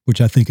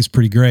 which I think is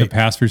pretty great. The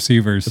pass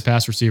receivers.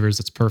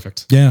 That's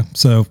perfect. Yeah.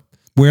 So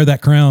wear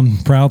that crown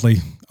proudly,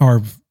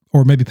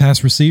 or maybe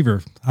pass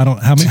receiver. I don't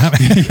how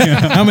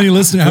many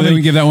listeners. Let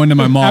me give that one to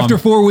my mom. After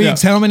 4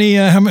 weeks, how many?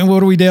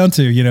 What are we down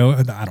to?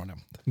 I don't know.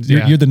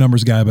 You're the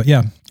numbers guy, but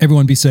yeah,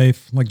 everyone be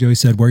safe. Like Joey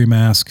said, wear your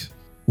mask,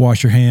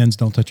 wash your hands,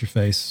 don't touch your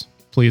face.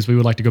 Please, we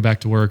would like to go back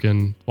to work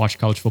and watch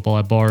college football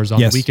at bars on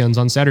the weekends,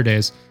 on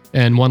Saturdays.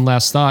 And one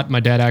last thought, my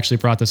dad actually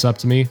brought this up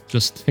to me.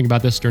 Just think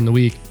about this during the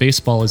week.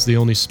 Baseball is the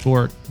only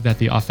sport that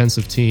the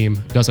offensive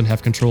team doesn't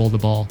have control of the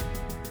ball.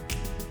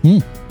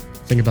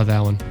 Think about that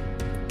one.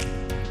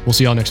 We'll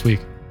see y'all next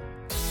week.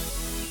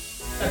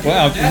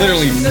 Wow, I've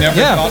literally never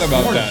thought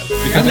about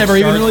that. I've never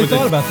even really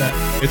thought about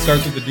that. It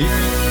starts with the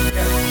defense.